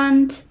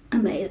confront.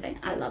 Amazing.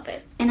 I love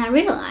it. And I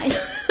realized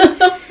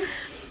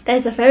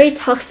there's a very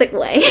toxic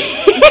way.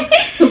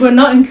 So we're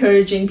not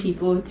encouraging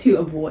people to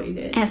avoid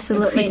it.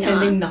 Absolutely and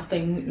pretending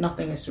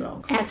nothing is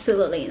wrong.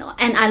 Absolutely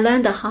not. And I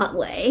learned the hard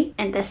way,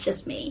 and that's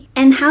just me.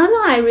 And how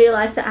do I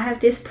realize that I have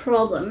this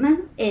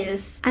problem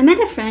is I met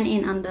a friend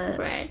in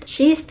undergrad.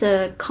 She's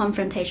the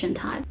confrontation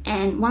type.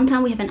 And one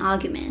time we have an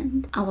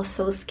argument. I was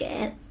so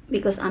scared.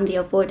 Because I'm the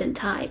avoidant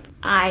type,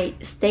 I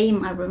stay in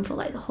my room for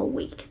like the whole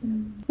week.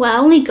 Well, I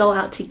only go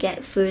out to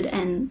get food,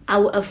 and I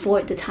would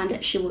avoid the time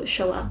that she would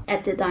show up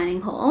at the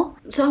dining hall.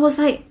 So I was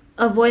like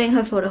avoiding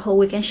her for the whole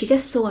week, and she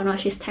gets so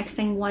annoyed. She's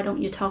texting, "Why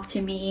don't you talk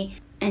to me?"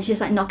 And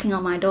she's like knocking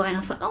on my door, and I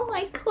was like, "Oh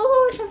my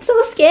gosh, I'm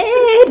so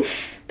scared,"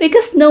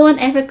 because no one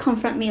ever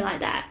confront me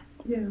like that.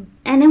 Yeah.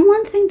 And then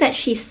one thing that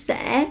she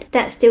said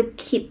that still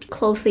keep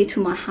closely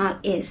to my heart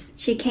is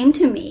she came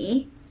to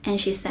me And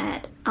she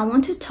said, I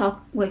want to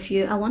talk with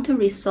you. I want to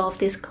resolve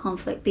this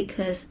conflict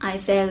because I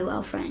value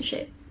our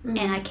friendship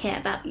and I care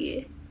about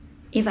you.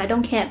 If I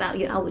don't care about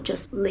you, I would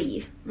just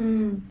leave.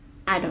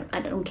 I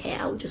don't care.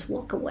 I would just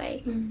walk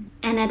away.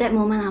 And at that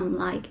moment, I'm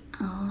like,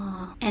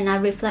 oh. And I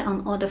reflect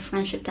on all the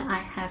friendship that I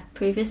have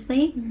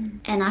previously.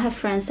 And I have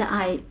friends that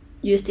I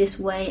use this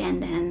way,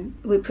 and then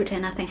we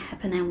pretend nothing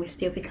happened and we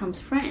still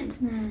becomes friends.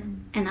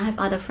 And I have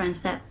other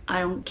friends that I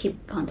don't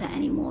keep contact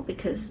anymore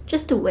because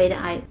just the way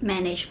that I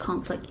manage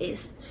conflict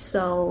is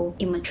so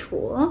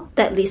immature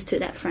that leads to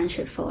that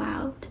friendship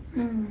fallout.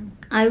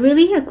 I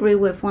really agree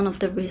with one of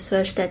the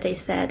research that they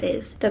said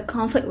is the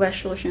conflict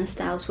resolution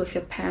styles with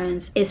your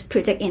parents is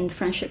predict in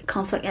friendship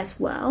conflict as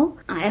well.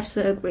 I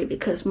absolutely agree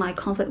because my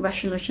conflict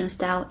resolution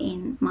style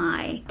in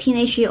my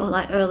teenage year or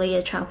like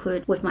earlier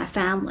childhood with my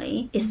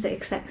family is the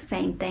exact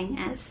same thing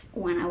as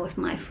when I was with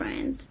my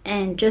friends.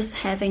 And just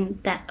having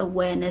that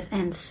awareness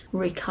and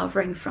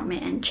recovering from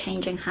it and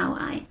changing how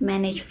I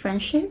manage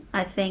friendship,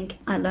 I think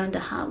I learned the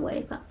hard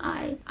way, but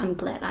I'm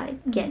glad I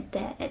get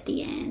there at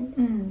the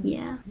end.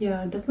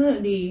 Yeah,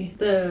 definitely.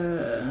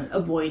 The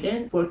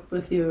avoidant worked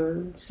with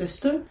your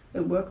sister.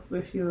 It worked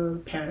with your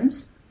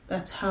parents.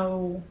 That's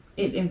how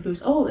it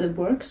influenced. Oh, it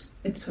works.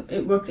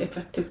 It worked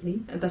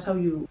effectively. And that's how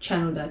you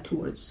channel that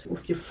towards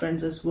with your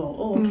friends as well.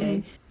 Oh,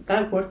 okay.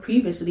 That worked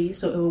previously,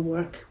 so it will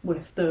work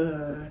with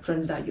the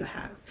friends that you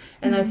have.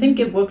 And I think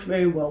it worked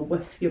very well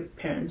with your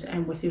parents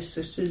and with your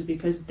sisters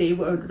because they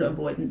were the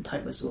avoidant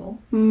type as well.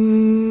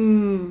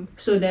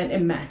 So then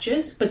it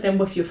matches. But then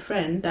with your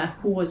friend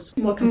who was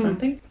more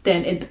confronting,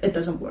 then it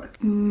doesn't work.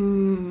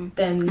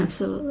 Then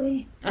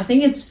absolutely. I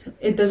think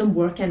it doesn't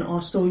work, and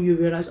also you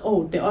realize,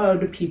 oh, there are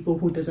other people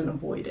who doesn't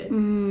avoid it.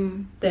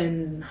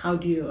 Then how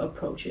do you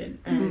approach it?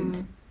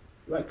 And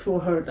like for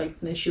her, like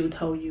she will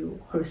tell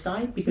you her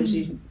side because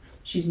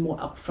she's more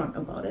upfront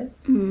about it,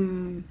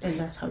 and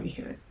that's how you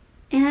hear it.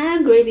 And I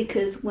agree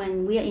because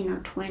when we are in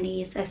our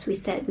 20s, as we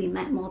said, we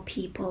met more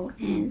people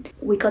and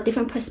we got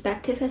different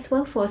perspective as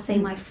well. For say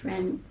my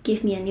friend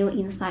give me a new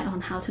insight on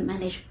how to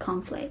manage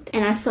conflict.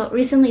 And I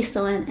recently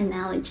saw an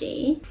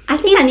analogy. I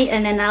think I need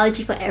an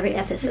analogy for every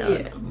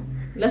episode. Yeah.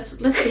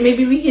 Let's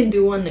maybe we can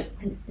do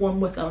one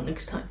without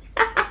next time.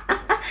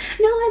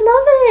 No, I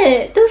love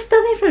it. Don't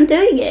stop me from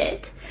doing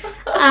it.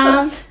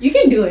 You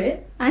can do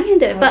it. I can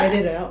do it, but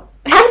edit it out.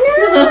 I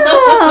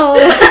know.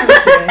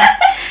 Okay.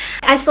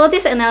 I saw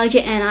this analogy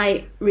and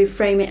I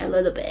reframe it a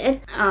little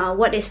bit.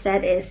 What it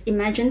said is,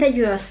 imagine that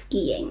you are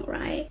skiing,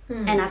 right?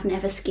 And I've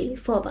never skied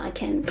before, but I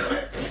can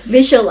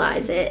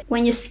visualize it.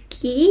 When you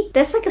ski,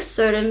 there's like a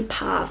certain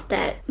path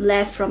that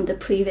left from the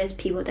previous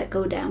people that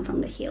go down from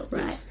the hill,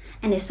 right? Yes.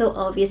 And it's so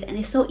obvious and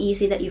it's so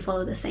easy that you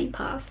follow the same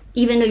path.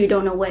 Even though you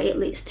don't know where it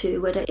leads to,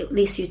 whether it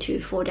leads you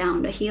to fall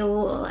down the hill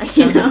or like,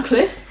 down a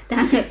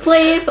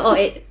cliff, or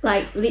it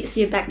like leads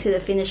you back to the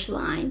finish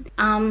line.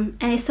 And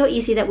it's so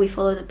easy that we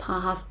follow the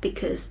path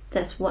because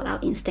that's what our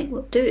instinct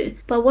will do.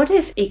 But what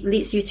if it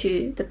leads you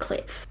to the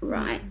cliff,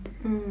 right?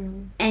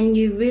 And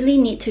you really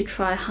need to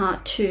try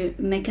hard to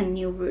make a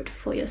new route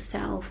for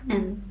yourself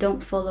and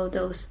don't follow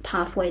those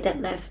pathway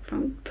that left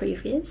from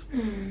previous.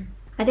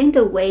 I think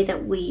the way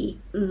that we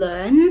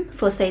learn,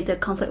 for say the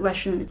conflict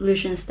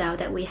resolution style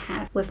that we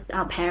have with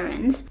our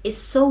parents, is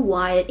so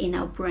wired in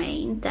our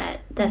brain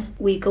that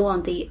we go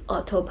on the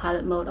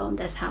autopilot mode on.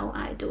 That's how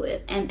I do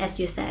it. And as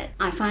you said,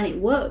 I find it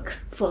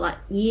works for like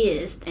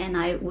years, and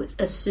I would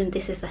assume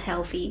this is a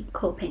healthy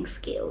coping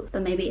skill,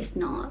 but maybe it's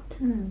not.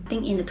 I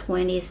think in the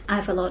 20s, I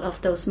have a lot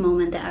of those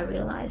moments that I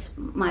realize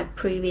my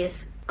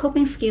previous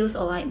coping skills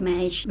or like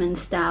management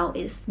style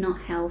is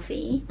not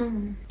healthy,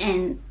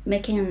 and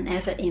making an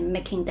effort in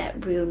making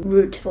that real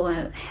route for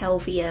a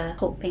healthier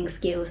coping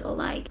skills or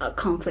like a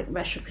conflict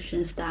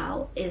resolution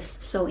style is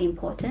so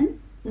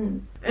important.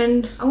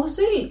 And I would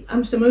say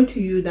I'm similar to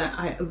you that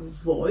I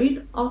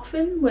avoid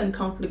often when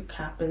conflict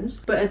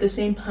happens, but at the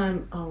same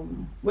time,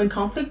 when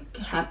conflict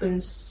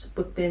happens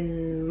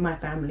within my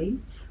family,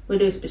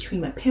 whether it's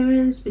between my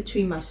parents,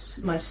 between my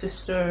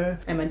sister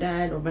and my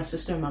dad, or my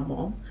sister and my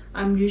mom,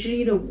 I'm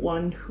usually the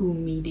one who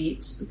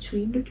mediates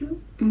between the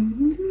two.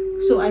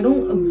 So I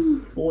don't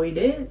avoid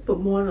it, but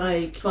more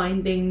like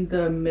finding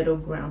the middle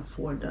ground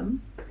for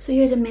them. So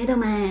you're the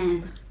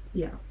middleman.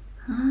 Yeah.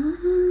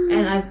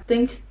 And I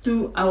think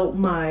throughout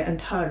my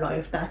entire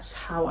life, that's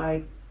how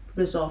I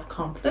resolve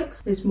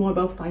conflicts. It's more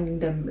about finding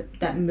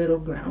that middle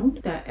ground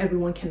that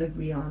everyone can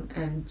agree on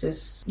and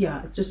just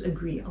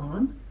agree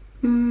on.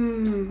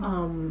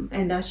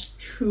 And that's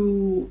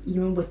true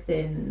even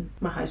within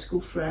my high school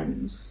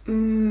friends.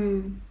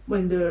 When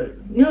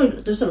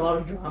there's a lot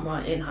of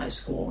drama in high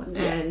school,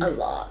 and a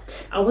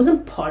lot. I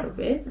wasn't part of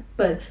it,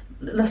 but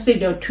let's say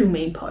there are two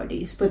main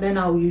parties, but then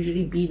I'll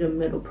usually be the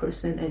middle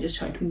person and just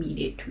try to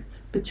mediate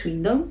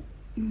between them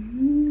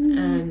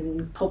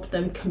and help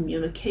them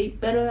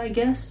communicate better, I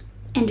guess.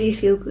 And do you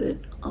feel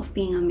good of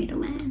being a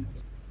middleman?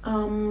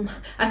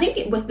 I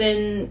think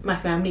within my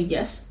family,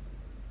 yes,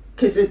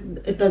 because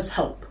it does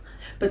help.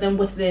 But then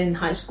within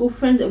high school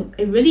friends,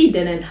 it really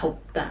didn't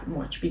help that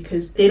much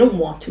because they don't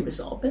want to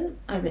resolve it.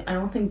 I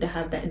don't think they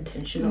have that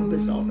intention of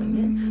resolving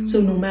it.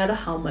 So no matter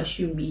how much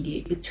you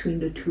mediate between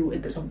the two,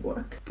 it doesn't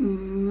work.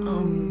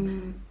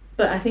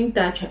 But I think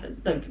that,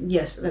 like,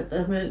 yes, that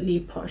definitely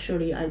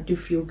partially I do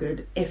feel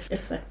good if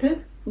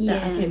effective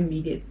that I can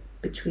mediate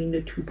between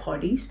the two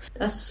parties.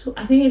 I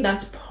think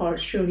that's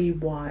partially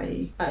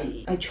why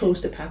I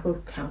chose the path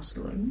of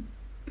counseling.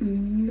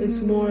 It's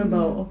more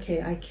about,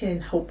 okay, I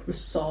can help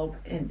resolve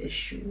an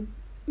issue.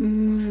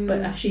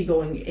 But actually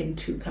going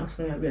into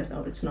counseling, I realized,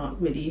 it's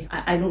not really,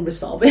 I don't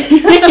resolve it.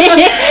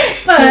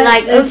 But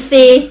like,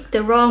 oopsie,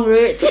 the wrong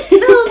route.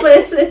 No, but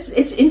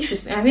it's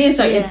interesting. I think it's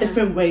like a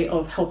different way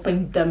of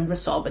helping them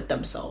resolve it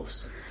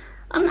themselves.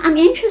 I'm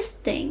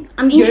interested.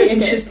 You're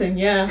interesting,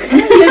 yeah.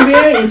 You're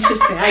very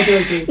interesting. I do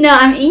agree. No,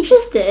 I'm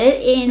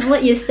interested in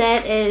what you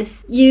said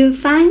is you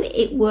find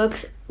it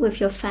works with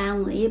your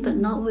family, but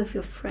not with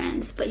your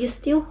friends. But you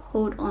still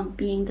hold on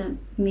being the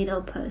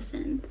middle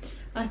person.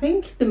 I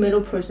think the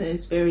middle person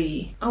is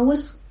very... I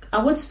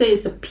would say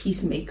it's a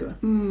peacemaker.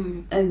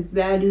 I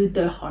value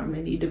the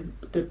harmony,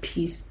 the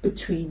peace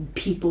between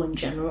people in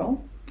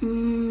general.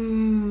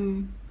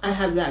 I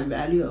have that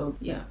value of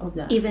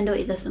that. Even though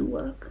it doesn't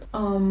work.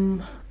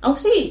 I would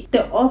say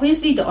that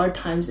obviously there are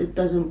times it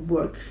doesn't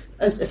work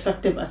as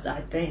effective as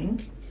I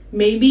think.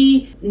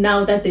 Maybe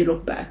now that they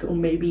look back, or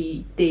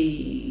maybe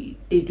they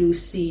do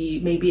see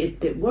maybe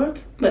it did work,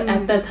 but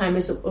at that time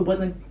it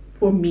wasn't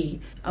for me.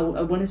 I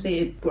wouldn't say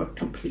it worked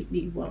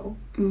completely well.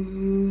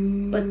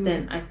 But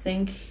then I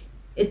think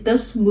it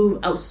does smooth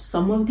out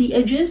some of the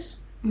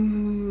edges,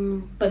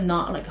 but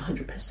not like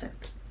 100%.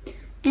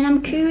 And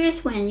I'm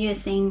curious, when you're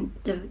seeing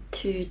the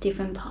two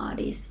different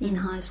parties in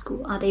high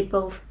school, are they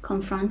both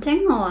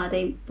confronting, or are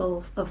they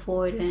both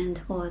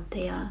avoidant, or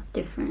they are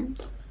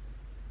different?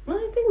 Well,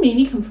 I think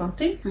mainly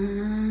confronting.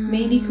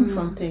 Mainly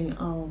confronting.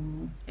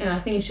 And I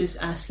think it's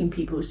just asking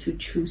people to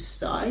choose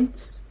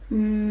sides.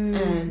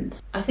 And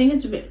I think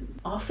it's a bit...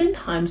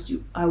 Oftentimes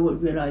I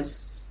would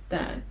realize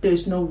that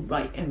there's no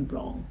right and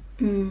wrong.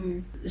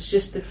 It's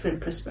just different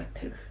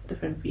perspective,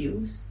 different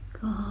views.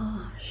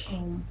 Gosh.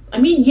 I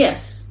mean,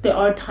 yes, there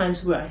are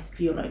times where I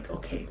feel like,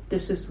 okay,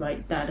 this is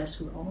right, that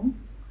is wrong.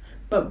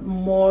 But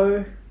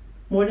more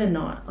than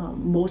not,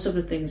 most of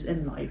the things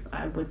in life,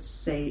 I would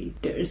say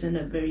there isn't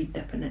a very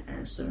definite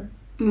answer.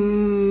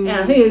 And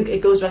I think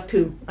it goes back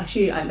to,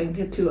 actually, I link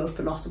it to a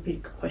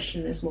philosophy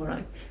question. It's more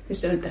like,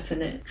 is there a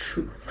definite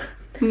truth?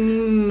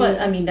 But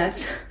I mean,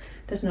 that's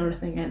another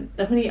thing. And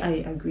definitely I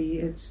agree,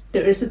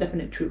 there is a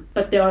definite truth.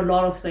 But there are a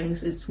lot of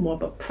things, it's more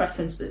about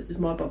preferences, it's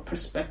more about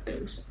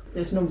perspectives.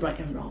 There's no right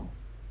and wrong.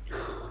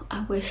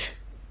 I wish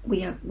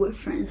we were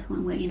friends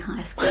when we're in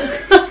high school.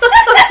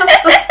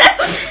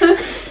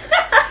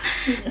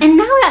 And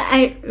now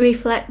I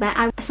reflect back,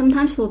 I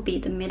sometimes will be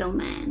the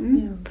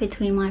middleman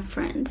between my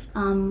friends.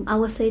 I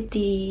would say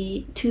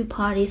the two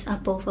parties are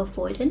both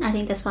avoidant. I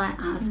think that's why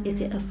I asked,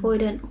 is it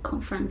avoidant or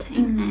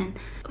confronting?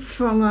 And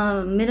from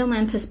a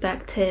middleman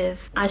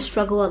perspective, I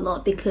struggle a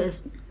lot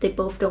because they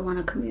both don't want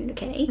to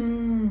communicate.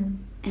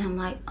 And I'm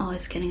like,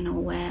 it's getting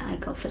nowhere. I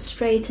got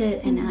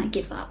frustrated and then I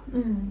give up.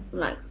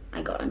 Like,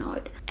 I got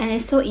annoyed. And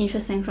it's so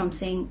interesting from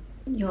seeing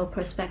your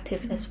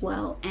perspective as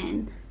well.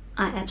 And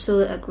I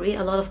absolutely agree.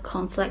 A lot of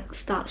conflict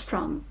starts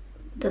from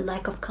the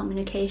lack of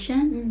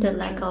communication, the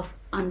lack of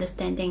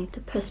understanding the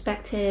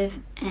perspective.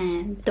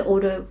 And the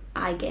older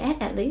I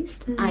get, at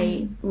least,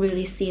 I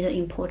really see the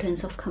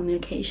importance of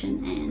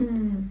communication,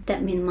 and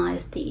that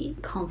minimizes the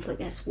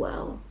conflict as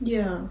well.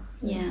 Yeah.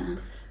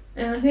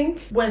 And I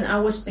think when I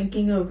was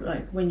thinking of,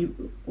 like, when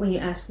you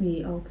asked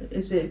me, okay,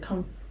 is it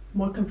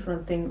more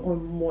confronting or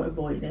more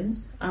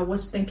avoidance, I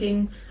was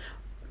thinking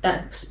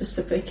that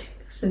specific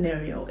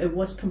scenario, it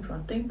was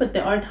confronting, but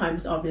there are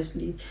times,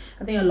 obviously,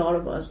 I think a lot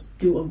of us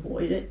do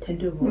tend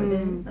to avoid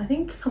it. I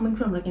think coming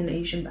from like an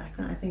Asian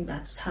background, I think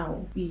that's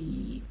how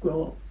we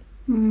grow up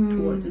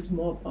towards, is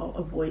more about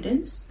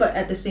avoidance. But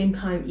at the same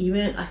time,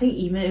 even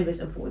if it's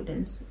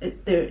avoidance,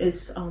 there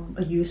is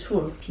a use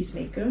for a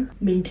peacemaker,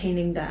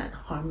 maintaining that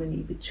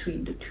harmony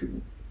between the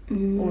two,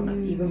 or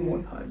like even more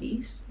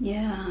parties.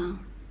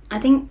 I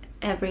think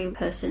every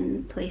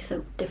person plays a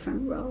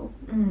different role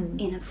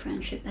in a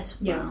friendship as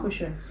well. Yeah, for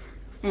sure.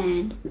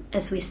 And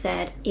as we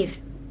said, if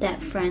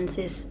that friend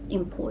is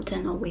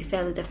important, or we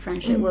value the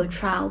friendship, we'll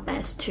try our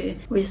best to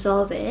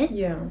resolve it.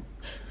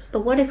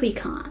 But what if we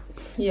can't?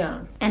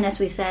 And as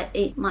we said,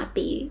 it might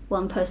be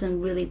one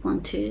person really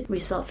want to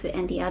resolve it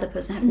and the other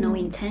person have no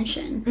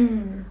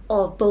intention,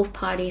 or both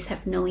parties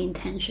have no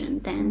intention.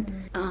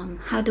 Then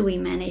how do we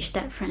manage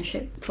that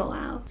friendship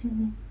fallout?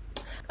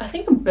 I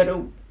think a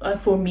better,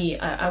 for me,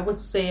 I would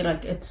say,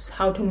 like, it's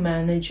how to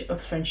manage a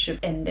friendship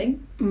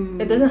ending.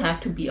 It doesn't have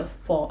to be a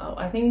fallout.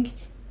 I think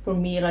for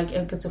me, like,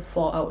 if it's a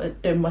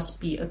fallout, there must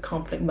be a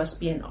conflict, must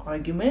be an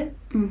argument.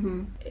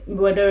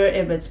 Whether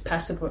if it's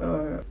passive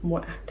or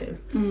more active,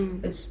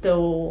 it's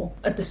still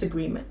a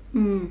disagreement.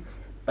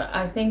 But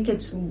I think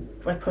it's,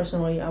 like,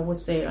 personally, I would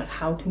say, like,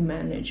 how to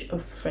manage a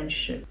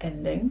friendship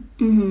ending.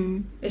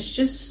 It's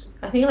just,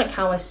 I think, like,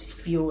 how I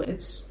feel,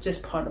 it's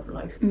just part of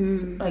life.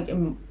 Like,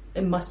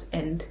 it must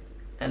end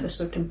at a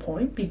certain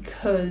point,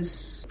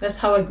 because that's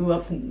how I grew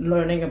up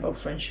learning about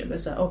friendship.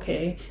 It's like,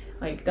 okay,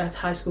 like, that's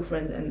high school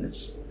friends,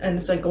 and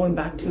it's like going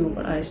back to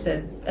what I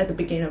said at the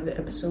beginning of the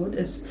episode,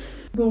 is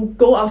we'll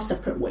go our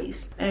separate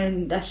ways,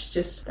 and that's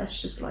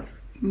just life.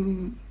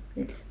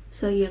 Yeah.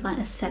 So you're like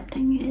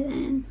accepting it,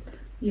 and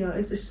yeah,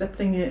 it's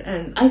accepting it.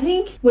 And I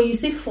think when you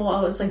say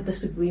fallout, it's like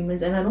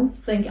disagreements, and I don't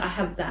think I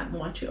have that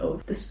much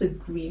of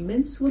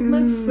disagreements with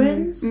my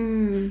friends.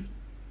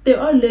 There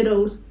are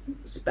little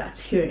spats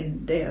here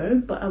and there,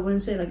 but I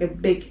wouldn't say like a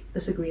big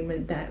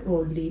disagreement that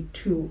will lead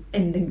to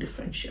ending the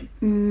friendship.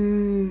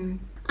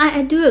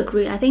 I do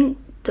agree. I think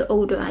the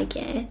older I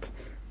get,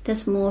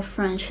 there's more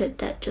friendship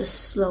that just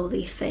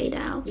slowly fade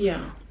out.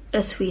 Yeah.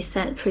 As we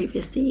said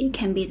previously, it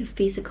can be the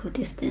physical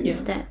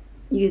distance that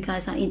you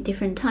guys are in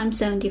different time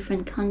zone,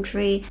 different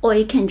country, or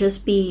it can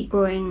just be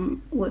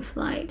growing with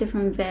like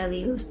different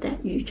values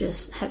that you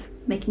just have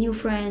make new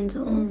friends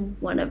or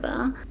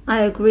whatever.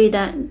 I agree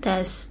that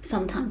there's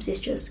sometimes it's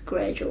just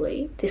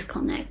gradually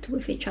disconnect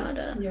with each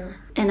other. Yeah.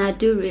 And I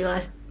do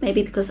realize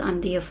maybe because I'm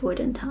the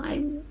avoidant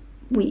type,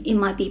 it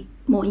might be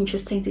more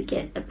interesting to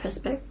get a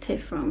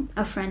perspective from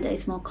a friend that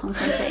is more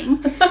confronting.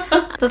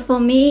 But for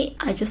me,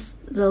 I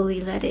just slowly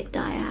let it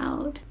die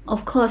out.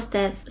 Of course,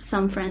 there's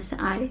some friends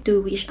that I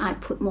do wish I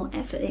put more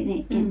effort in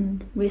it,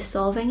 in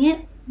resolving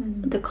it,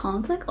 the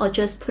conflict, or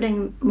just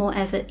putting more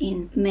effort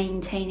in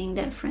maintaining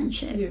that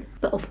friendship. Yeah.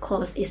 But of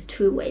course, it's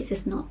two ways.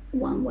 It's not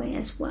one way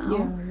as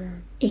well.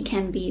 It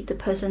can be the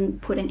person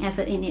putting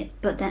effort in it,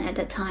 but then at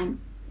that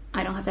time,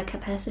 I don't have that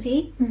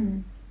capacity.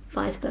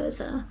 Vice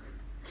versa.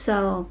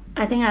 So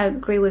I think I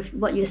agree with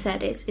what you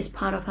said. It's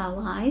part of our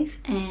life,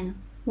 and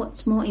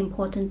what's more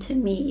important to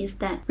me is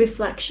that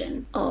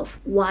reflection of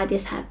why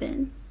this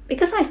happened.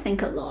 Because I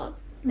think a lot,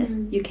 as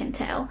you can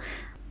tell.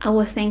 I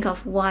will think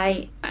of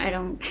why I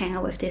don't hang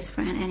out with this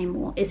friend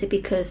anymore. Is it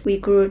because we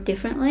grew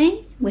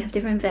differently? We have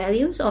different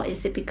values? Or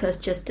is it because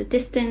just the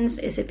distance?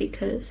 Is it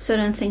because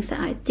certain things that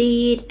I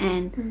did?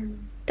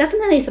 And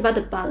definitely it's about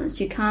the balance.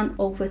 You can't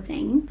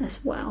overthink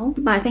as well.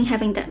 But I think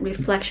having that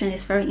reflection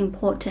is very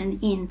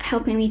important in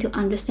helping me to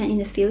understand in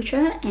the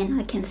future, and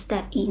I can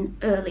step in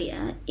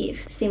earlier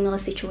if similar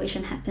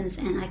situation happens,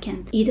 and I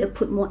can either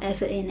put more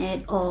effort in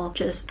it or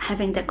just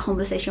having that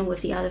conversation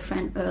with the other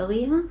friend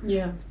earlier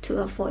to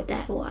avoid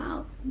that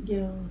fallout.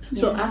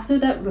 So after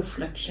that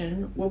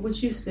reflection, what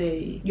would you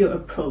say your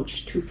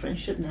approach to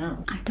friendship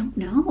now? I don't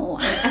know.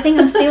 I think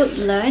I'm still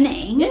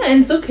learning.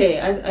 And it's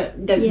okay.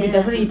 We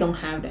definitely don't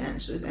have the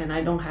answers, and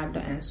I don't have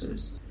the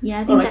answers.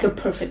 I think or like the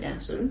perfect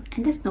answer.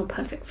 And there's no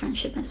perfect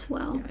friendship as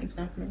well.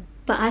 Exactly.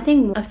 But I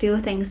think a few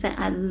things that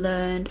I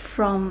learned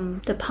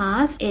from the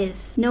past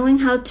is knowing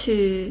how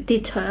to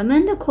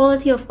determine the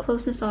quality of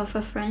closeness of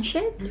a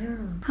friendship.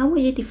 How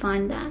would you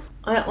define that?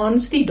 I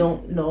honestly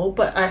don't know,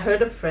 but I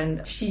heard a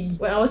friend,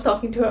 when I was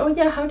talking to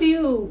her, how do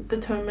you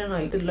determine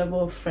like the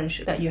level of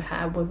friendship that you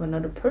have with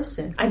another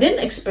person? I didn't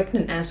expect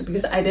an answer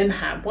because I didn't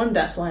have one.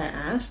 That's why I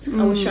asked.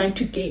 I was trying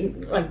to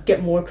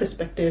get more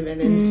perspective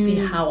and then see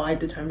how I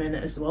determine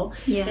it as well.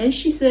 And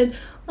she said,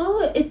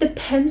 it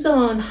depends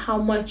on how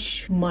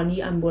much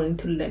money I'm willing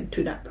to lend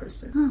to that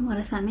person. What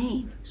does that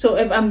mean? So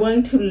if I'm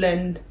willing to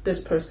lend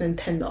this person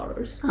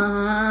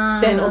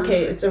 $10, then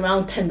okay, it's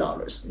around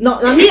 $10. No,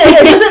 I mean,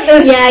 it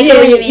doesn't. I get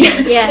what you mean.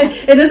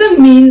 It doesn't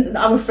mean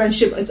our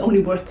friendship is only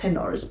worth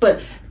 $10,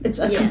 but it's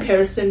a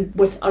comparison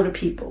with other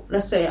people.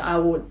 Let's say I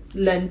would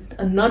lend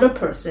another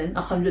person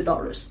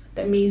 $100.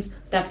 That means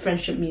that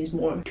friendship means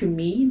more to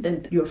me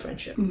than your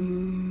friendship.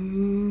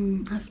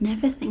 I've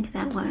never think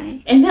that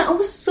way. And then I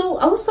was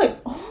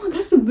like,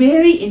 that's a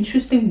very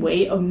interesting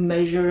way of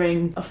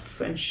measuring a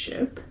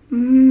friendship.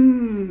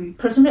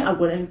 Personally, I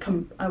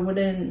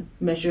wouldn't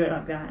measure it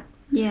like that.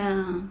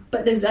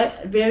 But there's a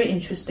very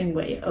interesting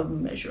way of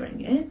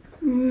measuring it.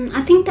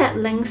 I think that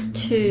links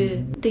to,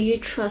 do you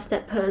trust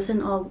that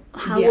person, or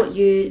how would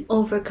you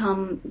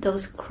overcome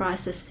those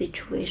crisis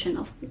situation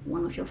of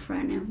one of your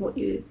friends, and would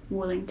you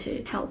willing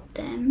to help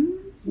them?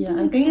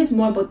 I think it's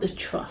more about the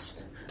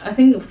trust. I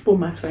think for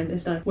my friend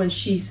is that when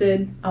she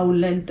said I will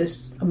lend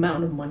this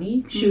amount of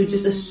money, she would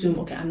just assume,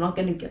 okay, I'm not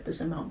going to get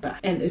this amount back,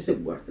 and is it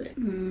worth it?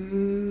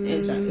 And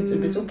it's like, if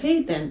it's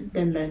okay, then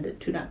lend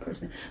it to that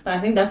person. But I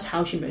think that's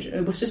how she measured it.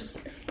 It was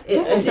just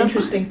an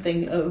interesting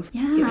thing of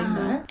hearing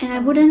that. And I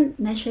wouldn't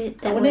measure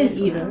it that way. I wouldn't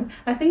either. Well.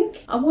 I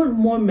think I would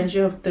more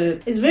measure of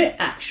it's very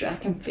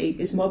abstract and fake.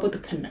 It's more about the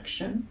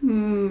connection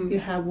you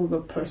have with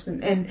a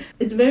person, and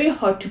it's very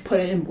hard to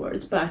put it in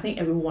words, but I think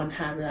everyone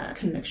have that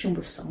connection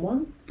with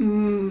someone.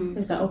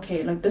 It's like,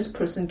 okay, like this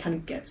person kind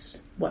of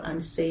gets what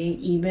I'm saying,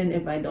 even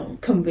if I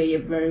don't convey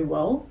it very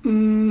well,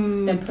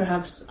 then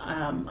perhaps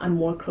I'm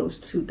more close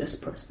to this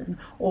person.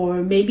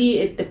 Or maybe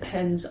it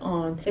depends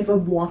on if I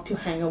want to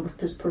hang out with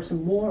this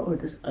person more or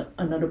this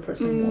another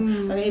person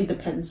more. I think it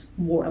depends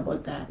more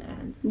about that,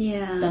 friend.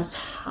 Yeah. That's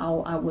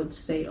how I would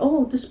say,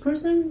 oh, this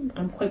person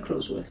I'm quite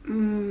close with.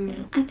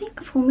 Yeah. I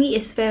think for me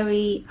it's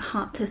very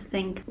hard to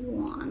think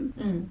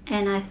one.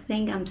 And I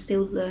think I'm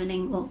still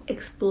learning or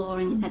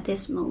exploring at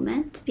this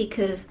moment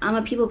because I'm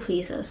a people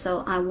pleaser,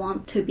 so I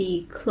want to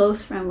be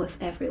close friend with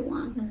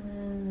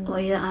everyone. Or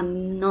either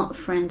I'm not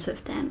friends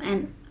with them.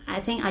 And I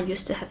think I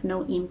used to have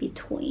no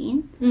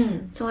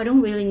in-between. So I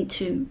don't really need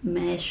to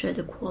measure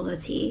the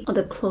quality or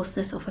the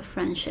closeness of a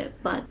friendship.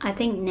 But I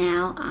think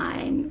now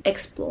I'm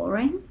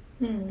exploring.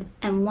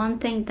 And one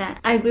thing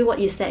that I agree what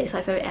you said is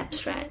like very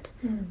abstract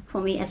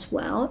for me as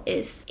well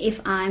is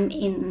if I'm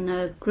in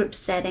a group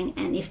setting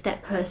and if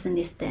that person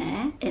is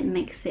there, it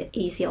makes it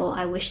easier, or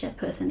I wish that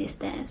person is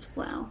there as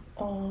well.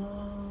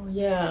 Oh,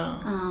 yeah.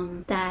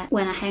 That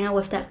when I hang out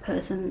with that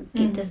person,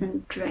 it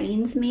doesn't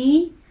drains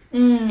me.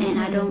 And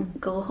I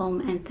don't go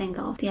home and think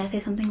of, did I say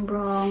something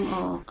wrong?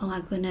 Or, oh my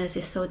goodness,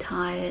 it's so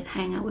tired,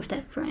 hang out with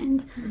that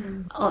friend.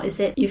 Or is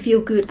it you feel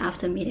good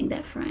after meeting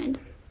that friend?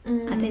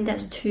 I think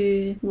that's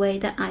two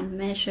ways that I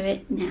measure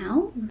it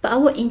now. But it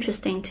would be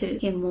interesting to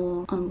hear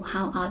more on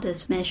how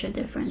others measure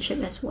their friendship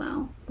as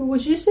well. But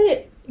would you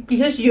say,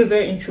 because you're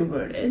very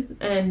introverted,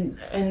 and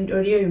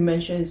earlier you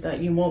mentioned is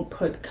that you won't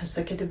put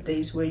consecutive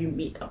days where you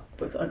meet up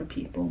with other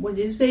people. Would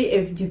you say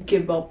if you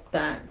give up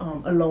that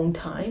alone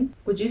time,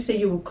 would you say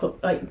you will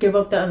give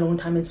up that alone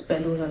time and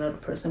spend with another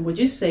person? Would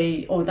you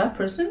say, oh, that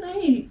person,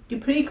 hey,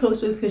 you're pretty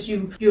close with because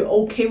you're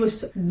okay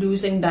with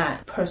losing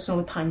that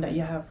personal time that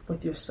you have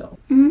with yourself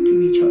to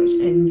recharge,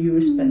 and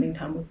you're spending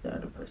time with the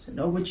other person?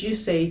 Or would you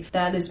say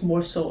that is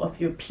more so of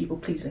your people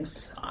pleasing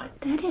side?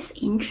 That is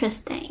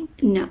interesting.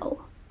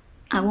 No.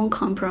 I won't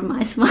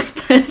compromise my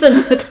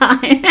personal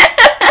time.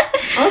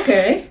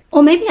 Okay.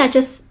 Or maybe I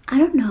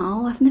don't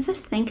know. I've never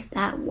think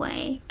that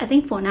way. I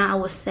think for now I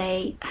would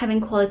say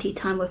having quality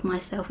time with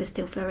myself is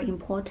still very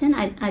important.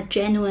 I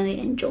genuinely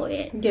enjoy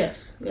it.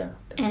 Yes, yeah.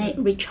 Definitely. And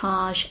it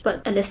recharge.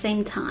 But at the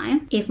same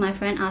time, if my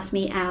friend asks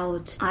me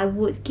out, I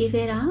would give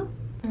it up.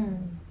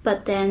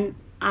 But then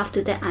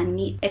after that, I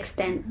need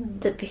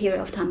extend the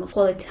period of time of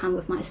quality time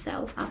with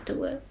myself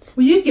afterwards.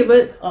 Will you give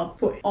it up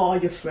for all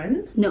your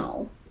friends?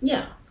 No.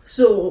 Yeah.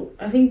 So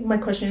I think my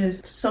question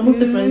is, some of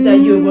the friends that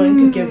you're going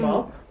to give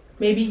up,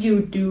 maybe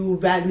you do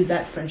value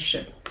that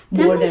friendship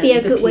more than that might be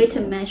a good people. way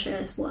to measure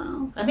as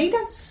well. I think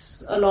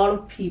that's a lot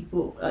of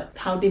people,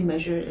 how they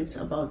measure it's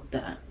about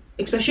that.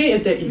 Especially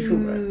if they're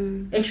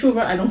introvert.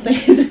 Extrovert, I don't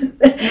think it's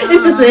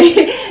a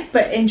thing.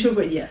 But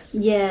introvert, yes.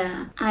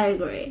 Yeah, I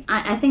agree.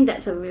 I think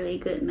that's a really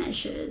good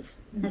measure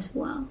as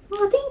well.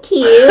 Oh, thank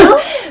you.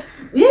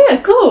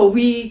 Yeah, cool.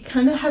 We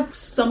kind of have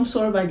some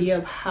sort of idea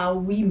of how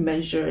we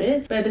measure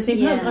it. But at the same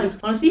time, like,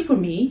 honestly for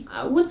me,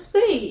 I would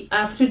say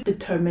after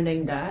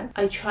determining that,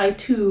 I try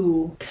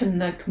to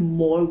connect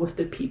more with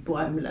the people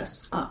I'm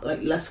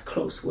less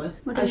close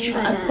with. What do you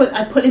mean by that?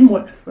 I put in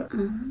more effort.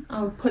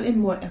 I'll put in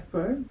more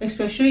effort,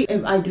 especially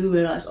if I do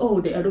realize,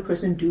 oh, the other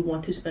person do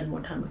want to spend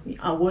more time with me.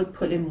 I would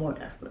put in more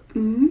effort.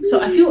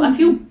 So I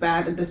feel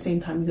bad at the same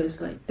time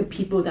because like the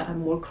people that I'm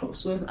more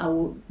close with, I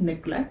will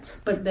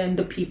neglect. But then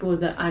the people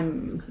that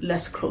I'm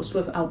less close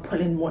with, I'll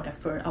put in more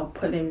effort. I'll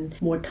put in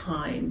more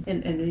time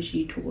and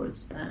energy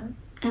towards that.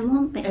 And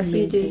what makes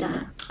you do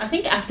that? I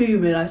think after you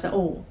realize that,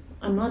 oh,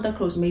 I'm not that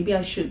close, maybe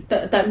I should.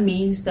 That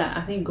means that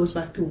I think it goes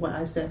back to what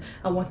I said.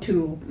 I want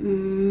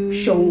to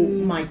show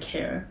my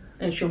care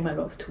and show my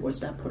love towards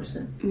that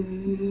person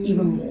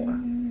even more.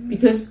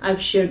 Because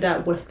I've shared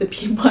that with the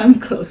people I'm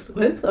close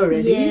with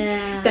already,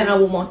 then I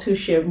will want to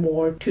share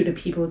more to the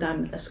people that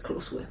I'm less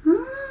close with.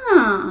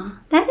 Ah,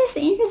 that is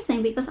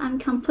interesting because I'm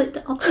complete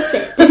the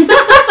opposite.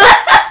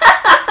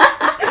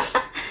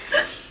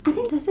 I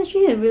think that's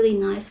actually a really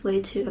nice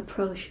way to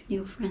approach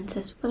new friends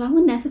as well. I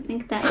would never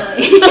think that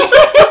way.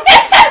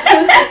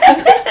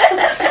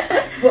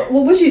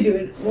 What would you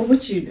do? What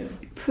would you do?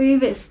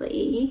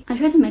 Previously, I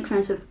tried to make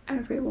friends with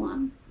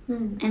everyone.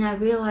 And I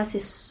realized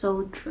it's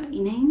so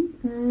draining.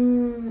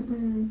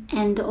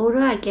 And the older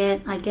I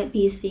get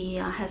busy,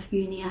 I have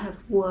uni, I have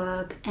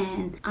work,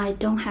 and I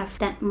don't have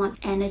that much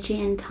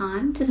energy and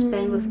time to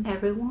spend with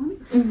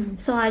everyone.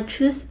 So I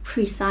choose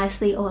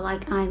precisely, or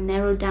like I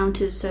narrow down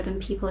to certain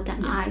people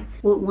that I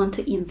would want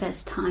to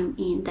invest time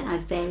in, that I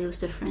value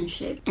the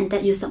friendship, and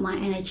that use up my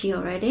energy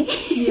already.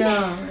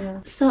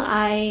 So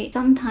I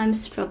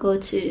sometimes struggle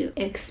to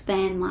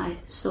expand my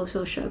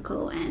social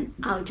circle, and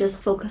I'll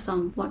just focus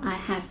on what I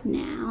have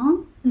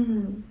now.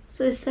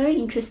 So it's very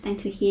interesting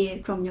to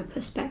hear from your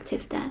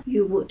perspective that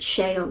you would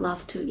share your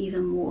love to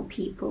even more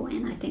people,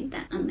 and I think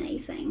that's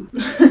amazing.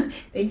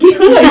 Thank you.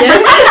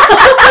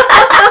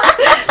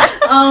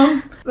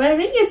 But I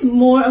think it's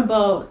more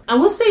about, I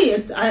would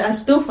say I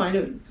still find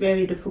it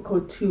very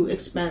difficult to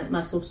expand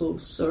my social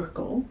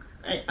circle.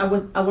 I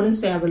wouldn't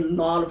say I have a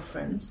lot of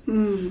friends,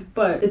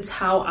 but it's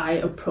how I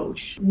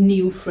approach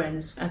new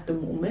friends at the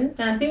moment.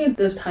 And I think it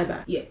does tie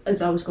back. Yeah,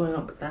 as I was growing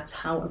up, that's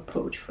how I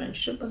approach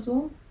friendship as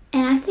well.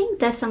 And I think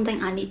that's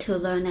something I need to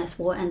learn as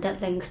well, and that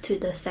links to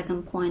the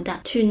second point,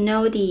 that to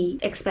know the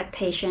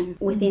expectation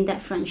within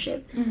that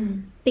friendship.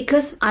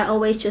 Because I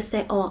always just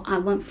say, oh, I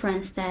want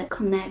friends that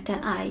connect,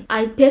 that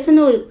I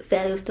personally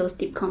value those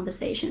deep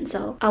conversations.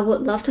 So I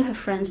would love to have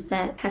friends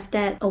that have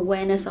that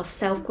awareness of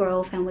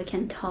self-growth and we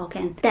can talk,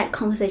 and that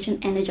conversation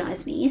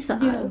energizes me. So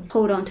I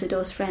hold on to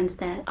those friends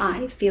that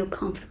I feel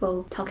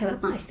comfortable talking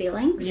about my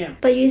feelings. Yeah.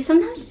 But you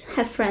sometimes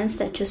have friends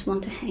that just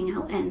want to hang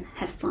out and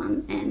have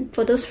fun. And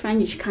for those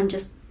friends, you can't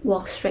just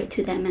walk straight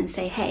to them and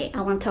say, hey,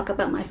 I want to talk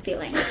about my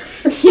feelings.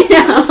 You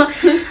know?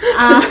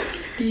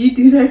 Do you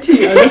do that to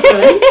your other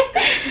friends?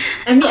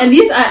 I mean, at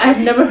least I've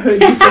never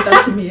heard you say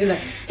that to me. Like,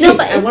 hey, no,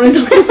 but I want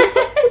to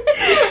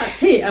talk.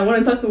 Hey, I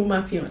want to talk about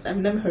my feelings. I've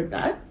never heard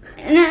that.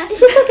 No, it's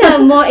just like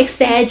a more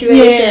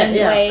exaggeration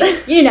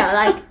way. You know,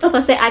 like,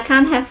 per se, I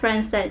can't have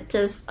friends that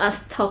just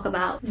us talk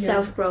about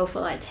self-growth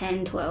for like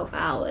 10, 12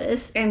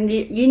 hours. And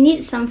you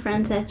need some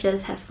friends that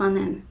just have fun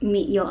and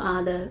meet your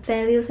other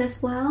values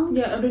as well.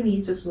 Yeah, other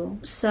needs as well.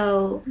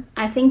 So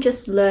I think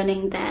just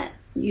learning that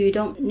you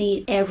don't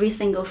need every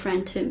single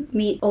friend to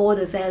meet all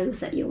the values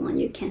that you want.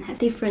 You can have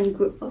different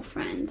group of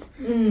friends.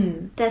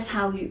 That's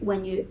how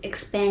when you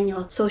expand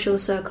your social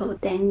circle,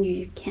 then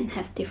you can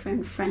have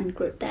different friend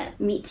group that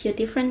meet your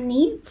different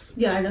needs.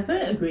 Yeah, I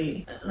definitely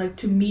agree. Like,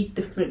 to meet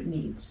different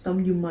needs.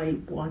 Some you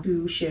might want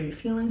to share your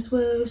feelings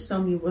with,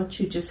 some you want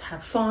to just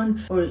have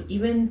fun, or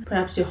even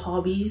perhaps your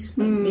hobbies.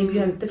 Like maybe you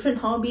have different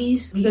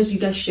hobbies because you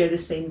guys share the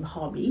same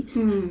hobbies.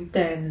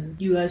 Then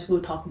you guys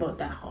will talk about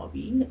that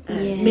hobby,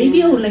 and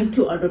maybe it'll link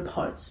to other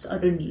parts,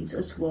 other needs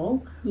as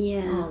well.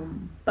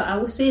 But I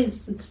would say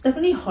it's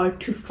definitely hard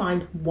to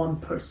find one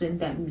person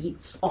that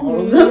meets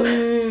all of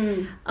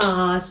them.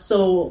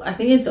 So I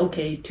think it's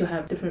okay to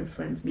have different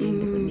friends meeting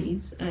different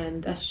needs,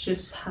 and that's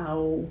just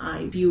how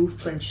I view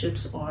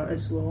friendships are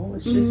as well.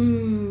 It's just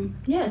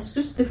it's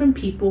just different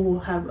people who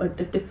have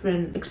the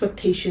different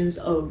expectations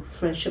of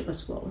friendship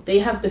as well. They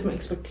have different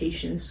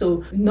expectations,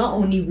 so not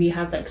only we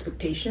have the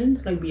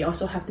expectation, like we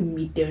also have to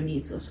meet their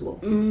needs as well.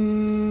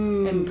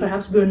 And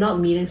perhaps we're not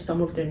meeting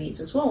some of their needs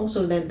as well,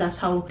 so then that's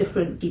how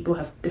different people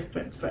have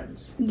different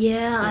friends.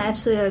 I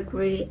absolutely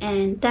agree,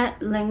 and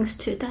that links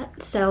to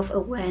that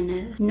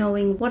self-awareness,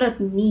 knowing what are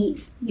the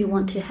needs you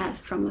want to have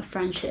from a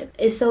friendship.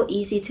 It's so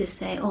easy to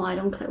say, oh, I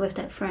don't click with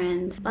that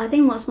friend, but I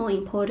think what's more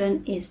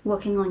important is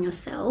working on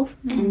yourself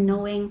and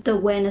knowing the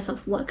awareness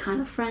of what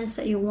kind of friends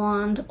that you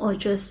want, or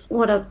just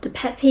what are the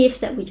pet peeves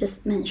that we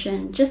just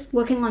mentioned. Just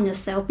working on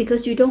yourself,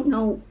 because you don't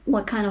know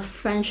what kind of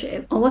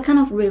friendship or what kind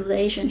of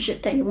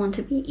relationship that you want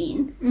to be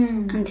in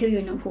until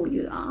you know who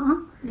you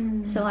are.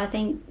 So I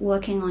think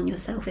working on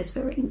yourself is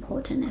very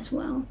important as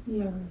well.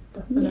 Yeah,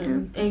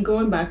 definitely. And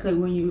going back, like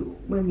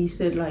when we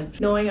said like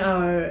knowing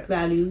our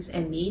values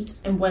and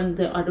needs, and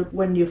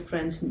when your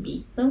friends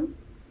meet them,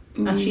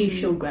 actually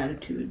show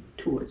gratitude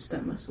towards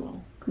them as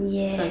well.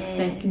 It's like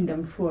thanking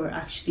them for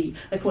actually,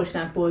 like for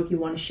example, if you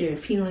want to share your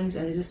feelings,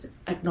 and just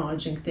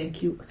acknowledging,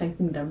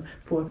 thanking them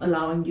for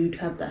allowing you to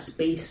have that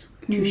space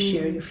to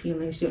share your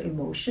feelings, your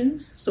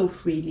emotions so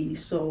freely,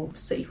 so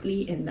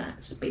safely in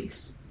that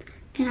space.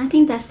 And I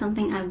think that's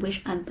something I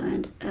wish I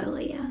learned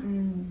earlier.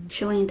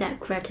 Showing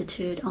that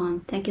gratitude on,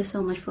 thank you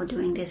so much for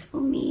doing this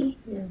for me.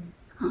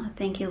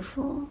 Thank you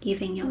for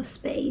giving your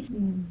space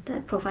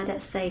that provide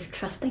that safe,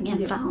 trusting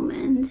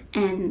environment,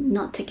 and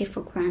not take it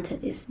for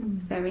granted is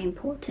very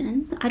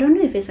important. I don't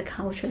know if it's a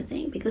culture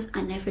thing, because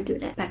I never do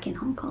that back in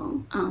Hong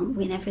Kong.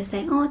 We never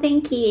say, oh,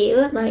 thank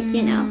you. Like,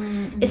 you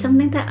know, it's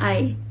something that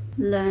I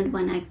learned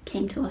when I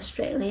came to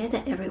Australia,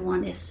 that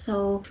everyone is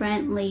so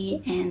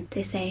friendly and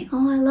they say,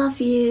 oh, I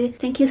love you,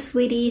 thank you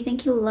sweetie,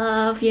 thank you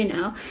love, you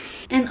know.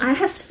 And I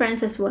have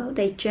friends as well,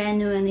 they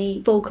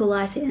genuinely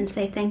vocalize it and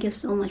say thank you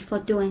so much for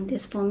doing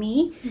this for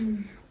me.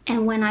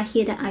 And when I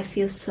hear that, I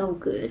feel so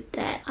good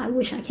that I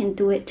wish I can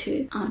do it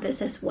to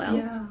others as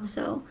well.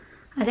 So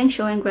I think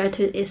showing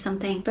gratitude is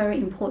something very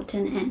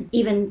important, and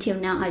even till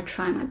now I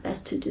try my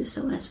best to do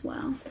so as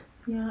well.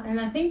 Yeah, and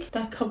I think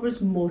that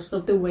covers most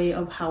of the way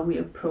of how we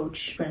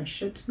approach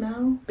friendships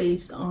now,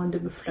 based on the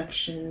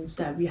reflections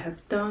that we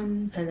have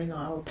done, depending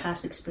on our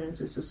past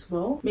experiences as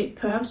well.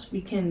 Perhaps we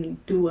can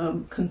do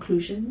a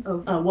conclusion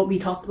of what we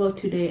talked about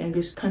today, and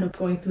just kind of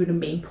going through the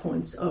main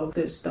points of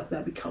the stuff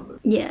that we covered.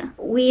 Yeah,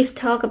 we've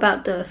talked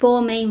about the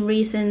 4 main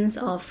reasons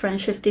of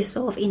friendship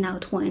dissolve in our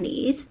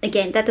 20s.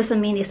 Again, that doesn't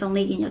mean it's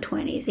only in your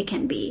 20s, it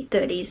can be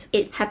 30s.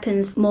 It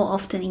happens more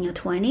often in your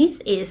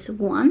 20s. Is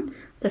 1,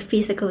 the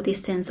physical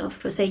distance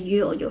of, say,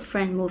 you or your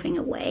friend moving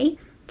away.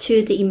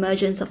 2, the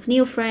emergence of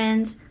new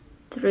friends.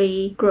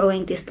 3,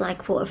 growing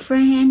dislike for a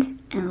friend.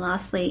 And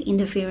lastly,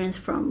 interference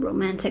from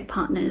romantic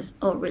partners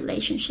or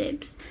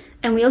relationships.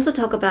 And we also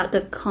talk about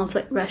the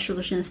conflict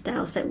resolution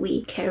styles that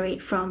we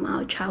carried from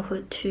our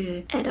childhood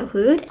to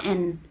adulthood,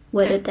 and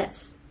whether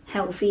that's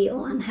healthy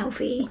or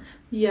unhealthy.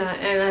 Yeah,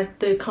 and at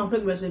the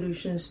conflict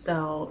resolution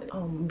style,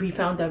 we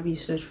found that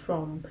research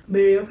from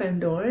Muriel Van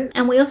Doren.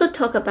 And we also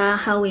talk about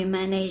how we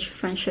manage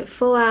friendship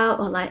fallout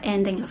or like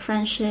ending a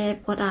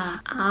friendship. What are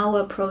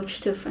our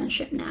approach to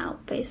friendship now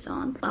based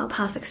on our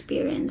past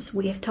experience?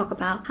 We have talked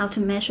about how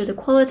to measure the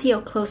quality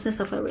or closeness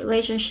of a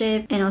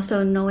relationship, and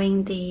also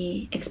knowing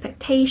the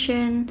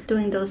expectation,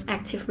 doing those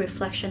active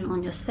reflection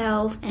on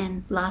yourself,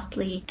 and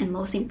lastly, and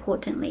most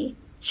importantly,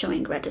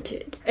 showing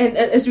gratitude. And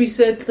as we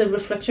said, the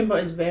reflection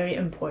part is very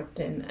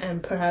important,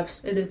 and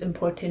perhaps it is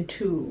important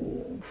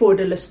for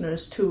the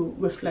listeners to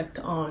reflect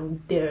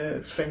on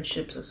their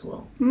friendships as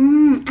well.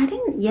 I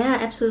think, yeah,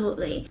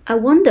 absolutely. I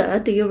wonder,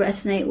 do you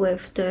resonate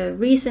with the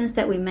reasons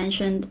that we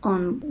mentioned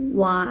on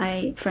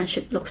why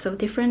friendship looks so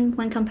different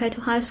when compared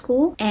to high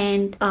school?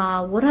 And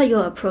what are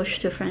your approach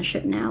to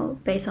friendship now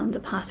based on the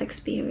past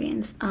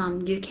experience?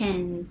 You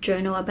can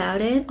journal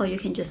about it, or you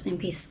can just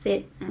simply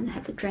sit and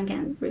have a drink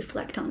and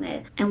reflect on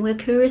it. And we're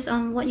curious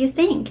on what you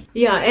think.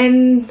 Yeah,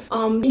 and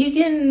you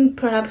can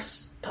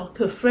perhaps talk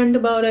to a friend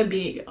about it,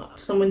 be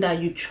someone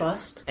that you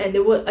trust, and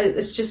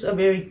it's just a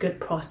very good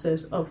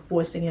process of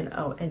voicing it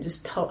out and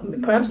just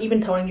perhaps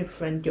even telling your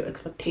friend your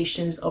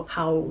expectations of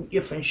how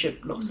your friendship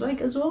looks like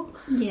as well.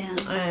 Yeah.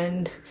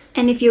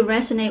 And if you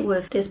resonate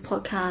with this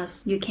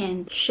podcast, you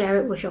can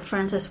share it with your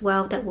friends as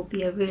well. That will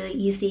be a really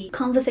easy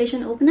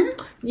conversation opener.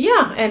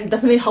 Yeah, and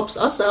definitely helps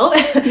us out.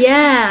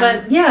 Yeah.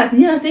 But yeah,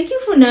 thank you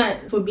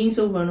for being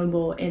so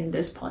vulnerable in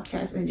this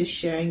podcast and just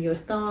sharing your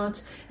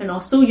thoughts and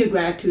also your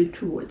gratitude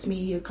towards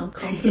me, your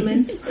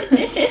compliments.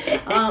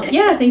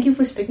 Yeah, thank you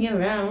for sticking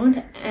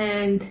around,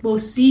 and we'll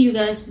see you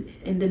guys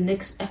in the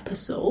next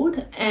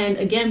episode. And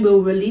again,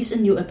 we'll release a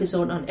new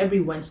episode on every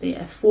Wednesday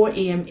at 4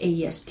 a.m.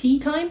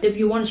 AEST time. If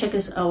you want to check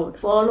us out,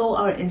 follow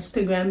our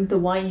Instagram, the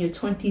Y in Your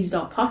 20s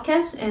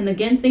podcast. And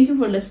again, thank you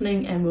for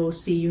listening, and we'll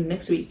see you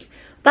next week.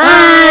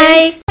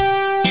 Bye.